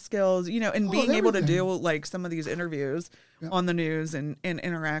service skills, and being able to everything. do like some of these interviews Yeah. on the news and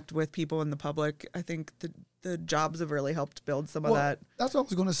interact with people in the public. I think the jobs have really helped build some of that. That's what I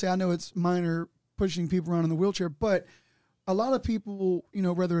was going to say. I know it's minor pushing people around in the wheelchair, but a lot of people,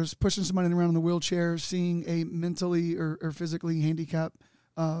 whether it's pushing somebody around in the wheelchair, seeing a mentally or physically handicapped,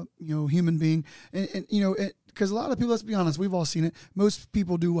 human being, and because a lot of people, let's be honest, we've all seen it. Most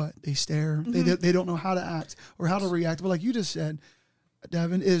people do what? They stare. They don't know how to act or how to react. But like you just said,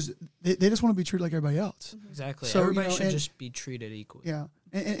 Devin, is they just want to be treated like everybody else. Exactly. So, Everybody you know, should and- just be treated equally. Yeah.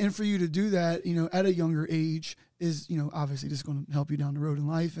 And for you to do that, at a younger age is, obviously just going to help you down the road in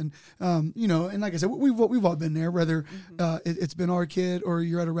life. And, and like I said, we've all been there, whether it's been our kid or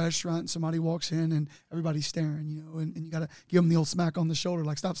you're at a restaurant and somebody walks in and everybody's staring, and you got to give them the old smack on the shoulder,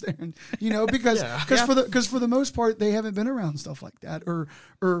 like, stop staring, because for the most part, they haven't been around stuff like that or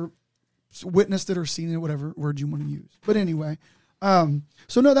witnessed it or seen it, whatever word you want to use. But anyway,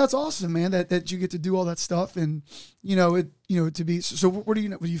 so no, that's awesome, man, that you get to do all that stuff and, to be, so what are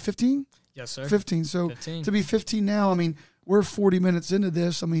you, were you 15? Yes, sir. 15. So 15. to be 15 now, I mean, we're 40 minutes into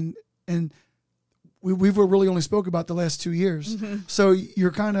this. I mean, and we've really only spoke about the last 2 years. So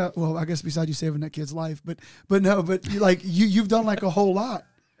you're kind of, well, I guess besides you saving that kid's life, but you've done like a whole lot,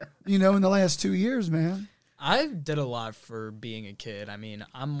 in the last 2 years, man. I did a lot for being a kid. I mean,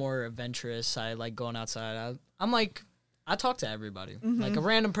 I'm more adventurous. I like going outside. I talk to everybody. Like a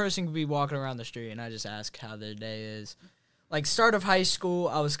random person could be walking around the street and I just ask how their day is. Like start of high school,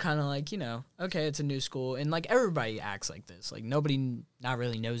 I was kind of like, okay, it's a new school. And like everybody acts like this. Like nobody not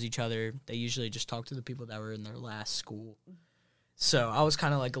really knows each other. They usually just talk to the people that were in their last school. So I was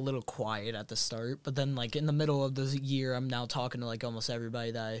kind of like a little quiet at the start. But then like in the middle of the year, I'm now talking to like almost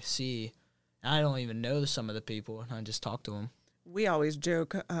everybody that I see. And I don't even know some of the people. And I just talk to them. We always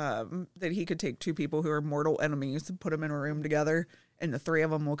joke that he could take two people who are mortal enemies and put them in a room together, and the three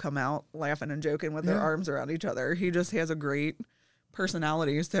of them will come out laughing and joking with their arms around each other. He just has a great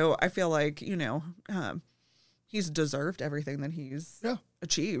personality. So I feel like, he's deserved everything that he's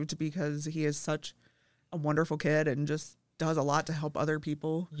achieved because he is such a wonderful kid and just does a lot to help other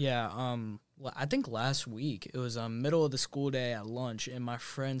people. Yeah, I think last week. It was middle of the school day at lunch, and my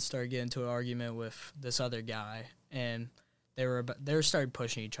friend started getting into an argument with this other guy, and they started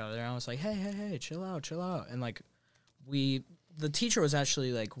pushing each other. And I was like, hey, chill out. And like the teacher was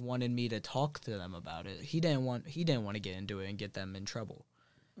actually like wanted me to talk to them about it. He didn't want to get into it and get them in trouble.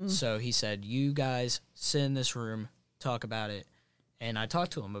 So he said, you guys sit in this room, talk about it. And I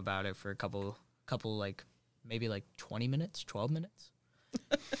talked to him about it for a couple like maybe like 20 minutes, 12 minutes.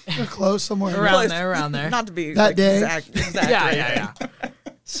 You're close somewhere. Around there. Not to be That day. exact. Yeah.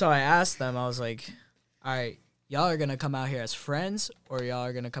 So I asked them, I was like, all right, y'all are going to come out here as friends, or y'all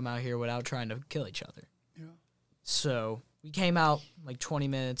are going to come out here without trying to kill each other. Yeah. So we came out like 20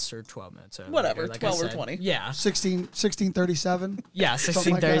 minutes or 12 minutes. Whatever, like 12 or 20. Yeah. 1637. Yeah,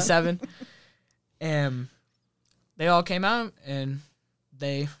 1637. And they all came out, and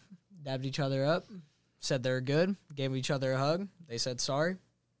they dabbed each other up, said they were good, gave each other a hug. They said sorry,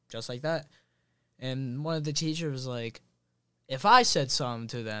 just like that. And one of the teachers was like, if I said something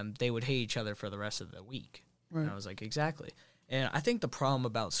to them, they would hate each other for the rest of the week. Right. And I was like, exactly. And I think the problem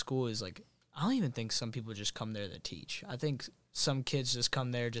about school is, like, I don't even think some people just come there to teach. I think some kids just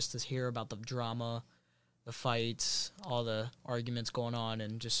come there just to hear about the drama, the fights, all the arguments going on,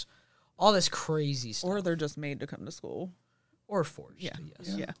 and just all this crazy stuff. Or they're just made to come to school. Or forced. Yeah.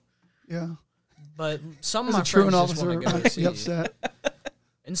 Yes. Yeah. But some of As my a truant friends just officer, want to go I'd be see. upset.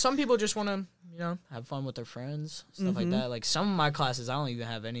 And some people just want to, have fun with their friends, stuff like that. Like some of my classes, I don't even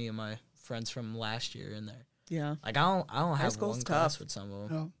have any of my friends from last year in there. Yeah. Like I don't have school's one tough. class with some of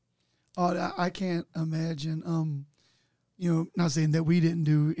them. No. Oh, I can't imagine. Not saying that we didn't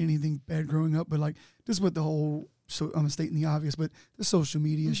do anything bad growing up, but like just with the whole. So I'm stating the obvious, but the social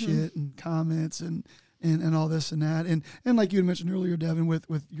media shit and comments and all this and that, and like you had mentioned earlier, Devin,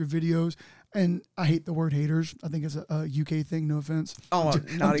 with your videos. And I hate the word haters. I think it's a UK thing. No offense. Oh,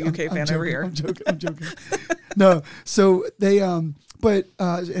 not a UK fan over here. I'm joking. No. So they, but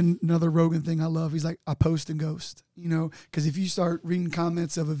and another Rogan thing I love. He's like, I post and ghost. Because if you start reading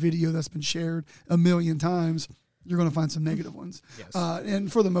comments of a video that's been shared 1 million times, you're going to find some negative ones. Yes.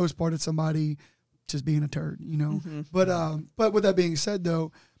 And for the most part, it's somebody just being a turd. But with that being said,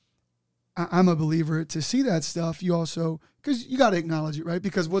 though, I'm a believer to see that stuff. You also, because you got to acknowledge it, right?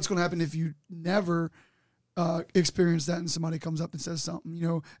 Because what's going to happen if you never experience that and somebody comes up and says something,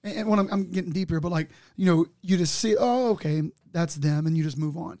 and when I'm getting deep here, but like, you just see, oh, okay, that's them. And you just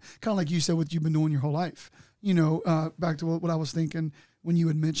move on. Kind of like you said, what you've been doing your whole life, back to what I was thinking when you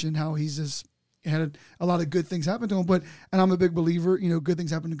had mentioned how he's just had a lot of good things happen to him. And I'm a big believer, good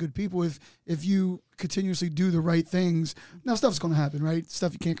things happen to good people. If you continuously do the right things, now stuff's going to happen, right?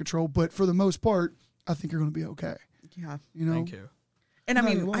 Stuff you can't control. But for the most part, I think you're going to be okay. Yeah. Thank you. And I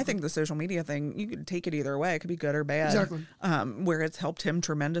mean, I think the social media thing, you could take it either way. It could be good or bad. Exactly. Where it's helped him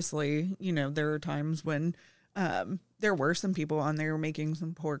tremendously. There are times when there were some people on there making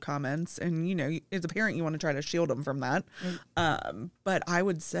some poor comments, and as a parent you want to try to shield them from that. But I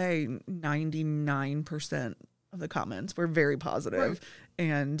would say 99% of the comments were very positive. Right.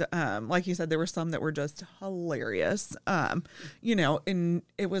 And like you said, there were some that were just hilarious. And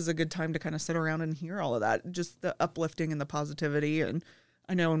it was a good time to kind of sit around and hear all of that, just the uplifting and the positivity. And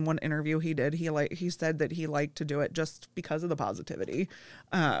I know in one interview he said that he liked to do it just because of the positivity.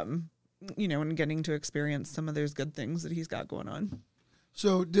 And getting to experience some of those good things that he's got going on.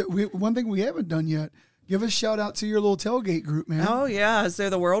 So one thing we haven't done yet, give a shout out to your little tailgate group, man. Oh, yeah.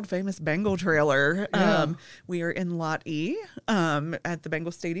 So the world famous Bengal trailer. Yeah. We are in Lot E at the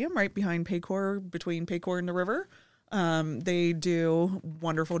Bengal Stadium, right behind Paycor, between Paycor and the river. They do a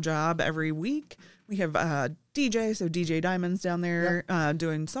wonderful job every week. We have DJ, so DJ Diamond's down there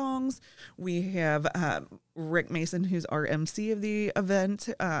doing songs. We have Rick Mason, who's our MC of the event,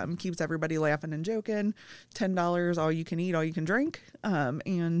 keeps everybody laughing and joking. $10, all you can eat, all you can drink.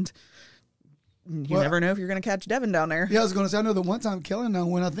 And you never know if you're going to catch Devin down there. Yeah, I was going to say, I know the one time Kellen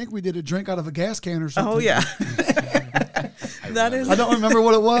when I think we did a drink out of a gas can or something. Oh, yeah. I don't remember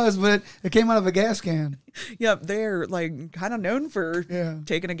what it was, but it came out of a gas can. Yep, they're like kind of known for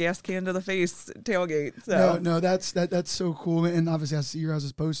taking a gas can to the face tailgate. So. No, that's so cool, and obviously I see your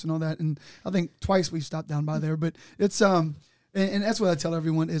guys' posts and all that, and I think twice we've stopped down by there. But it's and that's what I tell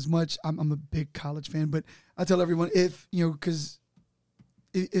everyone. As much I'm a big college fan, but I tell everyone because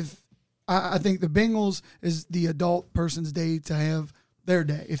if I think the Bengals is the adult person's day to have their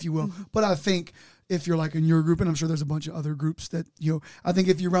day, if you will, but I think. If you're like in your group, and I'm sure there's a bunch of other groups that, I think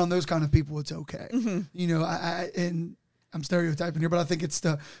if you're around those kind of people, it's okay. And I'm stereotyping here, but I think it's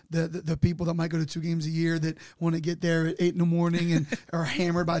the people that might go to 2 games a year that want to get there at 8 a.m. and are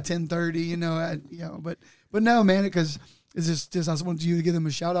hammered by 10:30, but no, man, because It's just I just wanted you to give them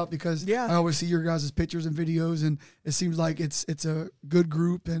a shout out because I always see your guys' pictures and videos, and it seems like it's a good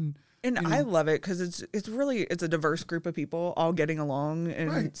group and. And I love it because it's really a diverse group of people all getting along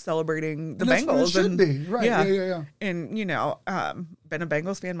and celebrating the Bengals. It should be right. Yeah. And been a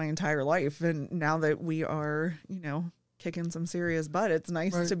Bengals fan my entire life, and now that we are kicking some serious butt, it's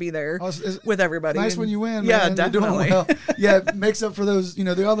nice to be there with everybody. Nice when you win. Yeah, man. definitely. Well. Yeah, it makes up for those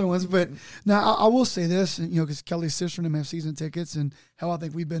the other ones. But now I will say this, because Kelly's sister and him have season tickets, and I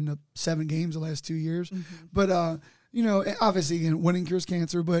think we've been to 7 games the last 2 years. Mm-hmm. But obviously again, winning cures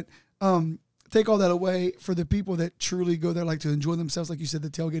cancer, but. Take all that away for the people that truly go there, like to enjoy themselves, like you said,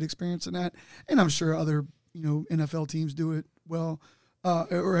 the tailgate experience and that. And I'm sure other, NFL teams do it well,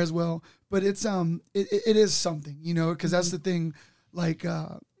 or as well. But it's it is something, because that's the thing. Like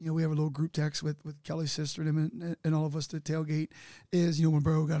we have a little group text with Kelly's sister and all of us to tailgate. Is when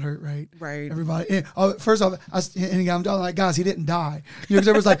Burrow got hurt, right? Right. Everybody. First off, I'm like, guys, he didn't die. Because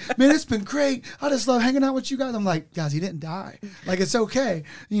everyone's like, man, it's been great. I just love hanging out with you guys. I'm like, guys, he didn't die. Like it's okay,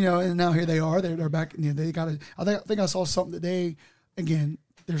 And now here they are. They're back. They got. I think I saw something today. Again,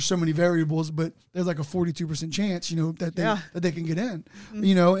 there's so many variables, but there's like a 42% chance, that they can get in,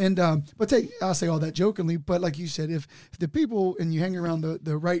 and but I say all that jokingly, but like you said, if the people and you hang around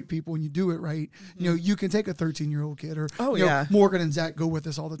the right people and you do it right, you can take a 13-year-old kid or Morgan and Zach go with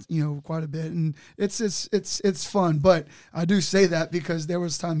us all the quite a bit, and it's fun. But I do say that because there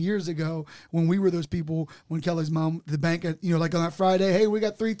was time years ago when we were those people when Kelly's mom, the bank at like on that Friday, hey, we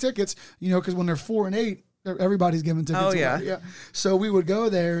got 3 tickets, because when they're 4 and 8. Everybody's giving tickets. Oh, yeah. So we would go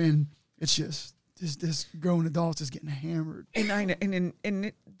there, and it's just this grown adults just getting hammered.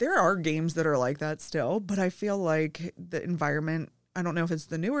 And there are games that are like that still, but I feel like the environment. I don't know if it's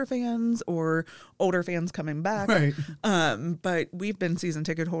the newer fans or older fans coming back. Right. But we've been season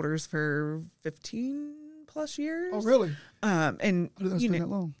ticket holders for 15 plus years. Oh, really? And that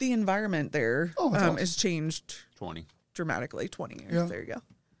long. The environment there awesome. has changed 20 dramatically. 20 years. Yeah. There you go.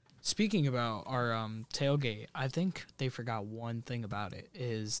 Speaking about our tailgate, I think they forgot one thing about it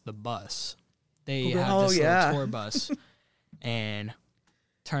is the bus. They have this little tour bus, and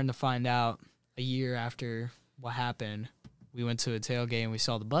turned to find out a year after what happened, we went to a tailgate and we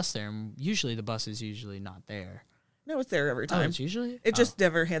saw the bus there, and usually the bus is usually not there. No, it's there every time. It's usually? It just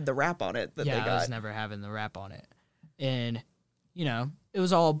never had the wrap on it that they got. Yeah, it was never having the wrap on it. And, it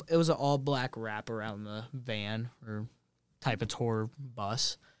was an all black wrap around the van or type of tour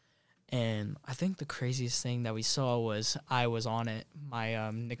bus. And I think the craziest thing that we saw was I was on it. My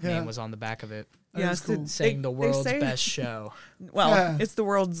nickname was on the back of it. Yeah, cool. Saying the world's best show. Well, it's the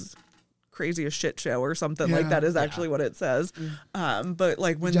world's craziest shit show or something like that is actually what it says. But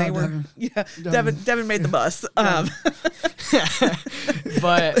like when they were, Devin made the bus.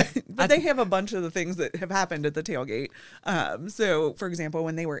 But they have a bunch of the things that have happened at the tailgate. So for example,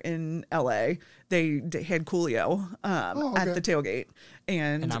 when they were in LA, they had Coolio at the tailgate,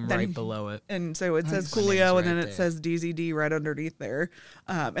 and I'm right below it. And so it says Coolio, and then it says DZD right underneath there.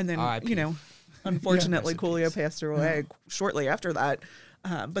 And then unfortunately, Coolio passed away shortly after that.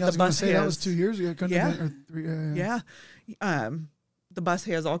 But the bus that was 2 years ago. Or 3, the bus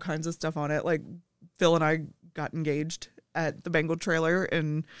has all kinds of stuff on it. Like Phil and I got engaged at the Bengal trailer,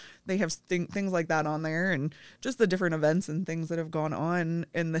 and they have things like that on there, and just the different events and things that have gone on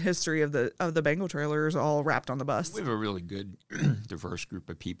in the history of the Bengal trailers all wrapped on the bus. We have a really good diverse group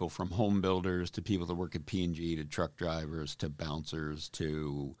of people, from home builders to people that work at P&G to truck drivers to bouncers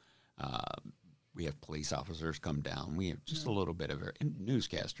to we have police officers come down. We have just a little bit of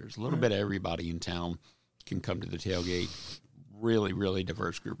newscasters, a little bit of everybody in town can come to the tailgate. Really, really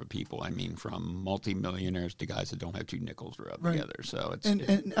diverse group of people. I mean, from multimillionaires to guys that don't have 2 nickels rubbed together. So it's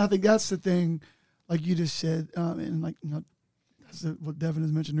and I think that's the thing, like you just said, and like that's what Devin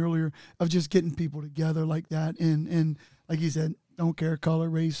has mentioned earlier, of just getting people together like that, and like you said, don't care color,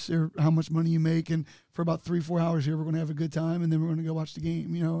 race, or how much money you make, and for about 3-4 hours here, we're going to have a good time, and then we're going to go watch the game,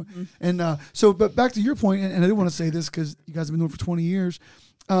 Mm-hmm. And so, but back to your point, and I do want to say this because you guys have been doing it for 20 years.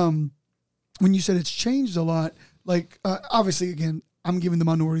 When you said it's changed a lot. Like, obviously, again, I'm giving the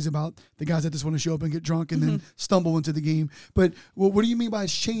minorities about the guys that just want to show up and get drunk and then stumble into the game. But what do you mean by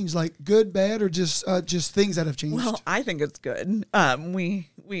it's changed? Like good, bad, or just things that have changed? Well, I think it's good. We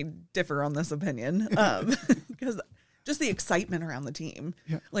differ on this opinion because just the excitement around the team.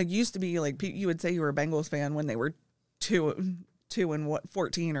 Yeah. Like used to be like you would say you were a Bengals fan when they were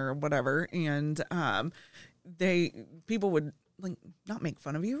 2-14 or whatever, and people would like not make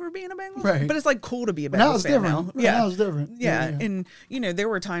fun of you for being a Bengals, right? But it's like cool to be a Bengals fan now. Right, now it's different. Yeah. And there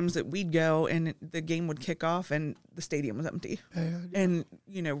were times that we'd go and the game would kick off and the stadium was empty. And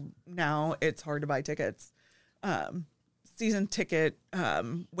now it's hard to buy tickets. season ticket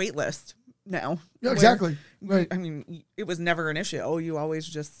wait list now. Yeah, exactly. Right. I mean, it was never an issue. You always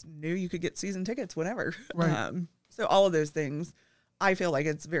just knew you could get season tickets whenever. Right. So all of those things, I feel like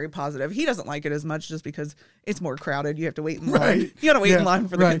it's very positive. He doesn't like it as much just because it's more crowded. You have to wait in line. Right. You got to wait in line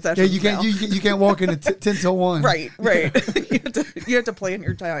for the concessions. Yeah, you can't walk in at 10 till 1. Right. you have to plan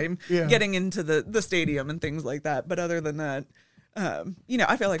your time getting into the stadium and things like that. But other than that,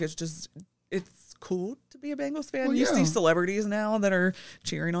 I feel like it's cool to be a Bengals fan. Well, you see celebrities now that are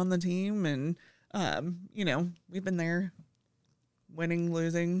cheering on the team, and we've been there, winning,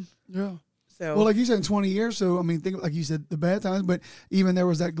 losing. Yeah. So, well, like you said, in 20 years. So, I mean, think like you said, the bad times, but even there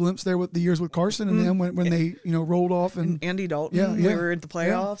was that glimpse there with the years with Carson and them when they, rolled off and Andy Dalton, we were at the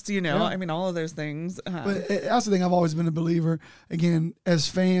playoffs, Yeah. I mean, all of those things. But that's the thing. I've always been a believer. Again, as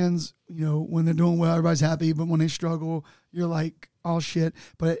fans, when they're doing well, everybody's happy. But when they struggle, you're like, oh shit.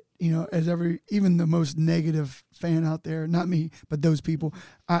 But even the most negative fan out there, not me, but those people,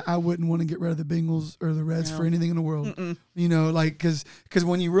 I wouldn't want to get rid of the Bengals or the Reds for anything in the world. Because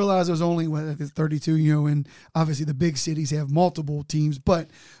when you realize there's only 32, and obviously the big cities have multiple teams, but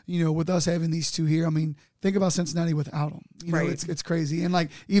with us having these two here, I mean, think about Cincinnati without them. Right. It's crazy, and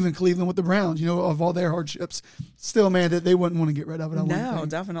like even Cleveland with the Browns, of all their hardships, still, man, that they wouldn't want to get rid of it. No,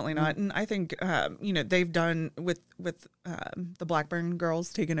 definitely not. And I think they've done with the Blackburn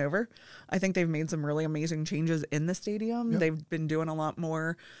girls taking over. I think they've made some really amazing changes in the stadium. Yep. They've been doing a lot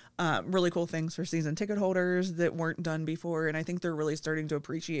more really cool things for season ticket holders that weren't done before, and I think they're really starting to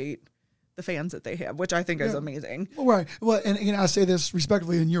appreciate the fans that they have, which I think is amazing. Well, right. Well, and again, I say this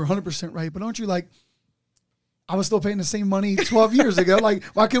respectfully, and you're 100% right, but aren't you like, I was still paying the same money 12 years ago. Like,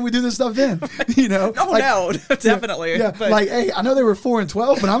 why couldn't we do this stuff then? No, definitely. Yeah, but, like, hey, I know they were 4 and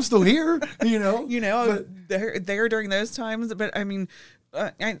 12, but I'm still here. But, they're during those times. But I mean,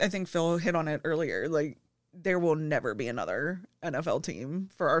 I think Phil hit on it earlier. Like, there will never be another NFL team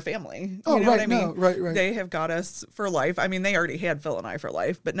for our family. Oh, you know right. what I mean? No, right. They have got us for life. I mean, they already had Phil and I for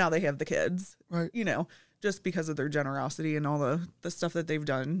life, but now they have the kids. Right. Just because of their generosity and all the stuff that they've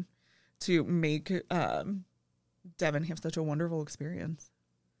done to make Devin have such a wonderful experience.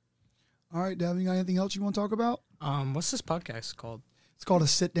 All right, Devin, you got anything else you want to talk about? What's this podcast called? It's called A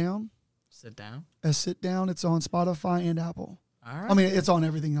Sit Down. Sit Down? A Sit Down. It's on Spotify and Apple. All right. I mean, it's on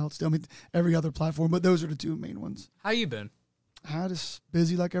everything else too. I mean, every other platform, but those are the two main ones. How you been? I just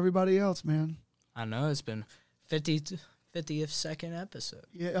busy like everybody else, man. I know it's been 50th second episode.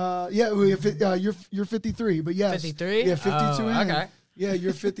 Yeah, you're 53, but yes, 53. Yeah, 52. Okay. Yeah,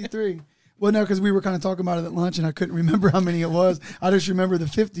 you're 53. Well, no, because we were kind of talking about it at lunch, and I couldn't remember how many it was. I just remember the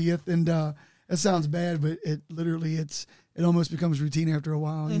 50th, and it sounds bad, but it literally it almost becomes routine after a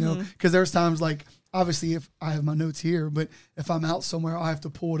while, because there's times like, obviously, if I have my notes here, but if I'm out somewhere, I have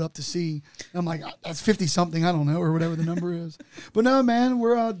to pull it up to see. And I'm like, that's 50-something, I don't know, or whatever the number is. But no, man,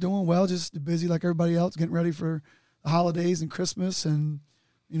 we're doing well, just busy like everybody else, getting ready for the holidays and Christmas and,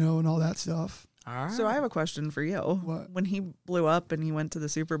 and all that stuff. All right. So I have a question for you. What? When he blew up and he went to the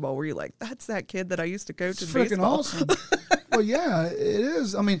Super Bowl, were you like, that's that kid that I used to coach in It's freaking baseball? awesome. Well, yeah, it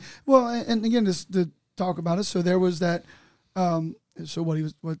is. I mean, well, and again, just to talk about it, so there was that, so he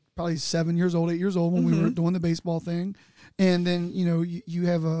was probably 7 years old, 8 years old when we were doing the baseball thing. And then, you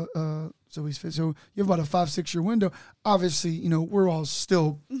have so you have about a 5-6 year window. Obviously, we're all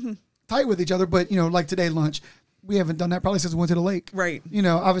still tight with each other, but, like today lunch, we haven't done that probably since we went to the lake. Right.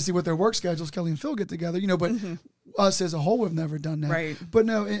 Obviously with their work schedules, Kelly and Phil get together, but us as a whole, we've never done that. Right. But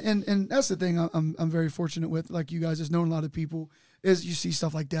no, and that's the thing I'm very fortunate with, like you guys, just knowing a lot of people, is you see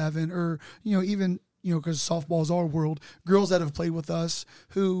stuff like Devin or, even, because softball is our world, girls that have played with us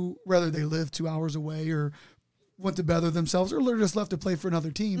who, whether they live 2 hours away or went to better themselves or they're just left to play for another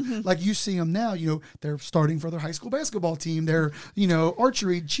team. Like you see them now, they're starting for their high school basketball team. They're,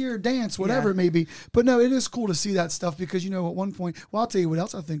 archery, cheer, dance, whatever it may be. But no, it is cool to see that stuff because, at one point, well, I'll tell you what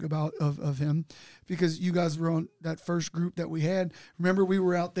else I think about of him, because you guys were on that first group that we had. Remember we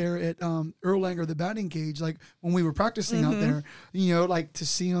were out there at Erlanger, the batting cage, like when we were practicing out there, like to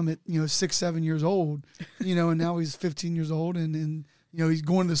see him at, 6, 7 years old, and now he's 15 years old and he's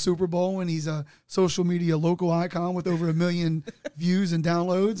going to the Super Bowl and he's a social media local icon with over 1 million views and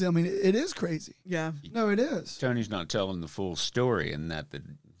downloads. I mean, it is crazy. Yeah. No, it is. Tony's not telling the full story, and that the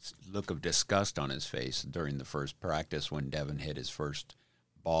look of disgust on his face during the first practice when Devin hit his first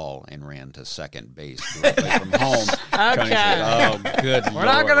ball and ran to second base directly from home. Tony said, oh, good We're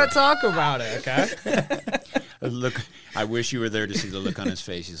not going to talk about it, okay? Look, I wish you were there to see the look on his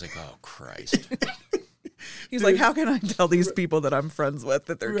face. He's like, oh, Christ. He's like, how can I tell these people that I'm friends with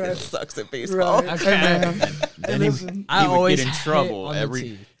that their kid sucks at baseball? Right. Okay. Hey, man. Then he would get in trouble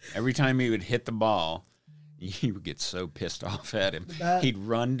every time he would hit the ball. you would get so pissed off at him. bat. He'd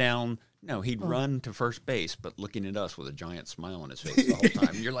run down. No, he'd run to first base, but looking at us with a giant smile on his face the whole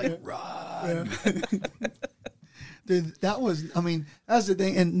time. You're like, run. Yeah. Dude, that's the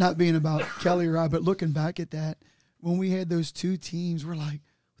thing, and not being about Kelly or I, but looking back at that, when we had those two teams, we're like,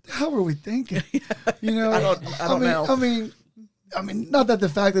 what the hell were we thinking? You know, I don't know. I mean, not that the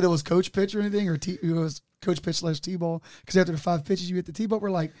fact that it was coach pitch or anything, or it was coach pitch / T-ball, because after the 5 pitches you hit the T-ball, we're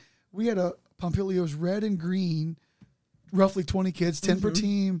like, we had a Pompilio's red and green, roughly 20 kids, 10 per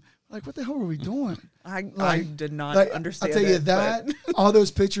team. Like, what the hell were we doing? I did not understand. I'll tell you that. All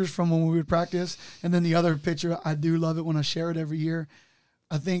those pictures from when we would practice, and then the other picture, I do love it when I share it every year.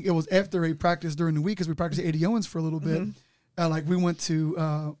 I think it was after a practice during the week, because we practiced at 80 Owens for a little bit. Like, we went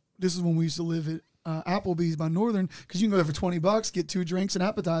to, this is when we used to live at Applebee's by Northern, because you can go there for $20, get 2 drinks and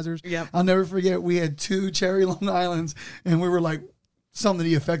appetizers. Yep. I'll never forget, we had 2 cherry Long Islands, and we were like, something to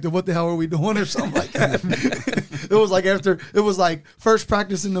the effect of, what the hell are we doing, or something like that. It was like first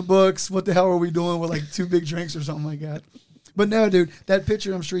practice in the books, what the hell are we doing, with like 2 big drinks or something like that. But no, dude, that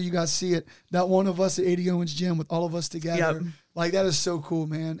picture, I'm sure you guys see it, that one of us at 80 Owens Gym with all of us together. Yep. Like, that is so cool,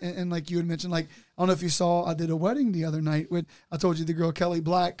 man. And like you had mentioned, like, I don't know if you saw, I did a wedding the other night with, I told you the girl Kelly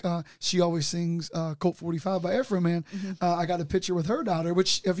Black, she always sings Colt 45 by Afro Man. I got a picture with her daughter,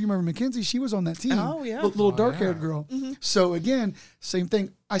 which, if you remember Mackenzie, she was on that team. Oh, yeah. Little dark-haired girl. So again, same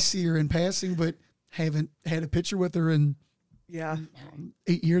thing. I see her in passing, but haven't had a picture with her in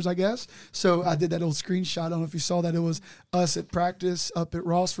 8 years, I guess. So I did that old screenshot. I don't know if you saw that. It was us at practice up at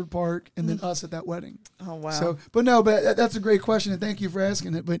Rossford Park, and then us at that wedding. Oh, wow. So, but that's a great question, and thank you for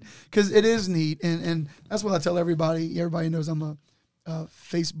asking it. But because it is neat, and that's what I tell everybody. Everybody knows I'm a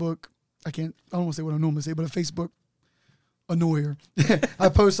Facebook. I don't want to say what I normally say, but a Facebook annoyer. I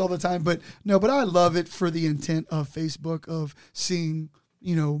post all the time, but I love it for the intent of Facebook, of seeing,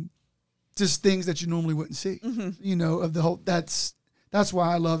 just things that you normally wouldn't see, of the whole, that's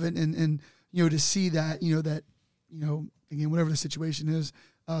why I love it. And, to see that, that, again, whatever the situation is,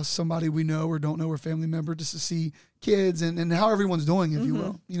 somebody we know or don't know, or family member, just to see kids and how everyone's doing, if you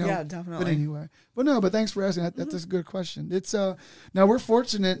will, Yeah, definitely. But anyway, but thanks for asking. That's a good question. It's, now we're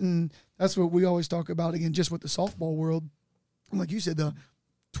fortunate, and that's what we always talk about, again, just with the softball world. Like you said, the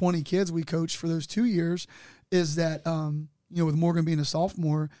 20 kids we coached for those 2 years, is that, with Morgan being a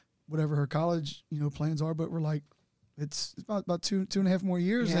sophomore, whatever her college, plans are, but we're like, it's about two and a half more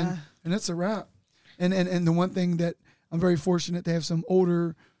years, and it's a wrap. And the one thing that I'm very fortunate to have some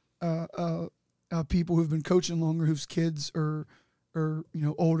older people who've been coaching longer, whose kids are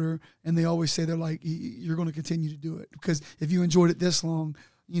older, and they always say, they're like, you're going to continue to do it, because if you enjoyed it this long,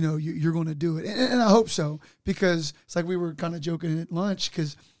 you're going to do it. And I hope so, because it's like we were kind of joking at lunch,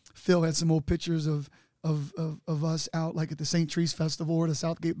 because Phil had some old pictures of us out, like at the St. Trees Festival or the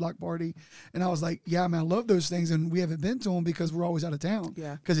Southgate Block Party. And I was like, yeah, man, I love those things. And we haven't been to them because we're always out of town.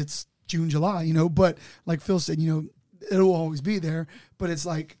 Yeah. Because it's June, July, but like Phil said, it'll always be there. But it's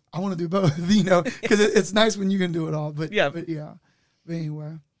like, I want to do both, because it's nice when you can do it all. But But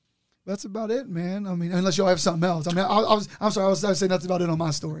anyway, that's about it, man. I mean, unless y'all have something else. I mean, I'm sorry, I was saying that's about it on my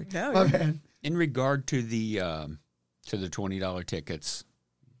story. No, my bad. In regard to the $20 tickets,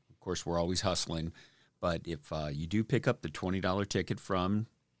 of course, we're always hustling. But if you do pick up the $20 ticket from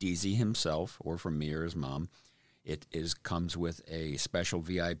Deezy himself, or from me or his mom, it comes with a special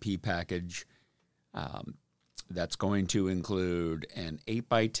VIP package that's going to include an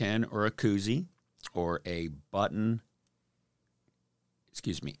 8x10 or a koozie, or a button,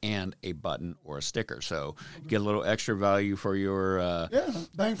 and a button or a sticker. So get a little extra value for your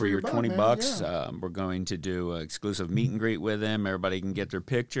bang for your buck, $20. Yeah. We're going to do an exclusive meet and greet with him. Everybody can get their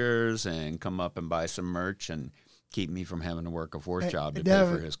pictures and come up and buy some merch, and keep me from having to work a fourth job to pay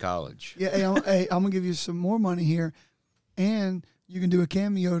for his college. Yeah, I'm gonna give you some more money here, and you can do a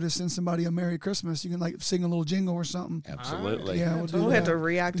cameo to send somebody a Merry Christmas. You can like sing a little jingle or something. Absolutely. Yeah, we'll have to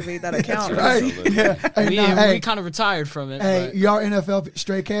reactivate that account. Right. Yeah. We kind of retired from it. Hey, y'all NFL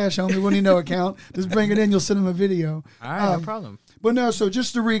straight cash, homie. We need no account. Just bring it in. You'll send them a video. All right, no problem. But no, so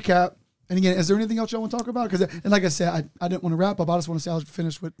just to recap, and again, is there anything else y'all want to talk about? Because, and like I said, I didn't want to wrap up. I just want to say I was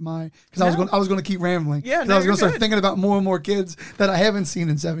finished with my, because I was going to keep rambling. Yeah, I was going to start thinking about more and more kids that I haven't seen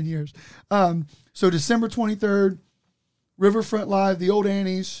in 7 years. So December 23rd, Riverfront Live, the Old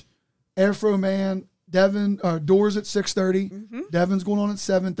Annie's, Afro Man, Devin, doors at 6:30. Devin's going on at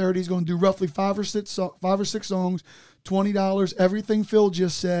 7:30. He's going to do roughly 5 or 6 songs, $20. Everything Phil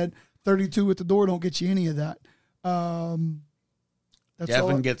just said, 32 at the door. Don't get you any of that.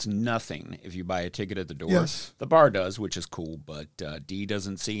 Devin gets nothing if you buy a ticket at the door. Yes. The bar does, which is cool, but D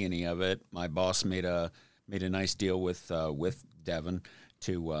doesn't see any of it. My boss made a nice deal with Devin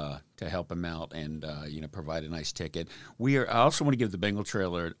to help him out and provide a nice ticket. I also want to give the Bengal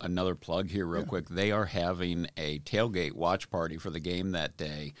Trailer another plug here real quick. They are having a tailgate watch party for the game that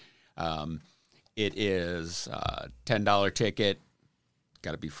day. It is $10 ticket.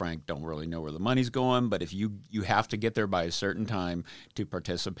 Got to be frank, don't really know where the money's going, but if you have to get there by a certain time to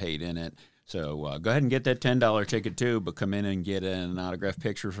participate in it. So go ahead and get that $10 ticket too, but come in and get an autographed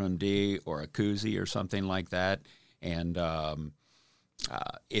picture from D or a koozie or something like that. And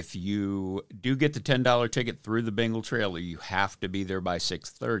if you do get the $10 ticket through the Bengal Trailer, you have to be there by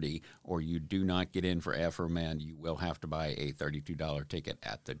 6:30, or you do not get in for Afro-Man. You will have to buy a $32 ticket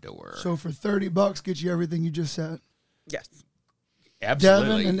at the door. So for $30, get you everything you just said. Yes. Absolutely.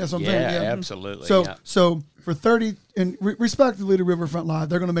 Devin, and that's what I'm saying. Yeah, absolutely. So for 30, and respectively to Riverfront Live,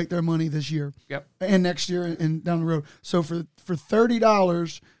 they're going to make their money this year. Yep. And next year and down the road. So for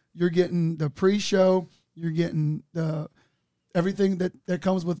 $30, you're getting the pre-show, you're getting the everything that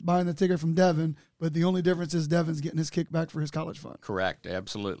comes with buying the ticket from Devin, but the only difference is Devin's getting his kickback for his college fund. Correct,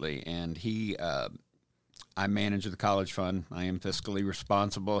 absolutely. And I manage the college fund. I am fiscally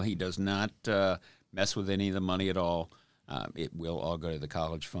responsible. He does not mess with any of the money at all. It will all go to the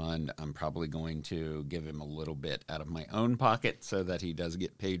college fund. I'm probably going to give him a little bit out of my own pocket so that he does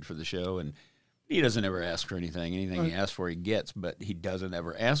get paid for the show. And he doesn't ever ask for anything. Anything he asks for, he gets, but he doesn't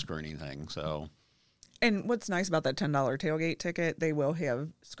ever ask for anything. So. And what's nice about that $10 tailgate ticket, they will have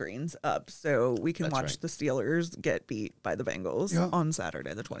screens up, so we can watch the Steelers get beat by the Bengals on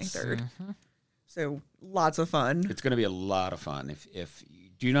Saturday the 23rd. Mm-hmm. So lots of fun. It's going to be a lot of fun. If you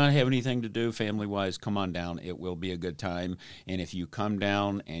do not have anything to do family-wise, come on down. It will be a good time. And if you come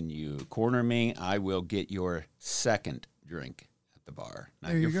down and you corner me, I will get your second drink at the bar.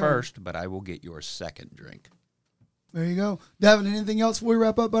 Not your first, but I will get your second drink. There you go. Devin, anything else before we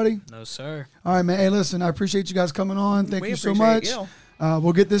wrap up, buddy? No, sir. All right, man. Hey, listen, I appreciate you guys coming on. Thank you so much.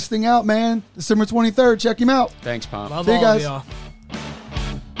 We'll get this thing out, man. December 23rd. Check him out. Thanks, Pomp. Love See you all guys. of y'all.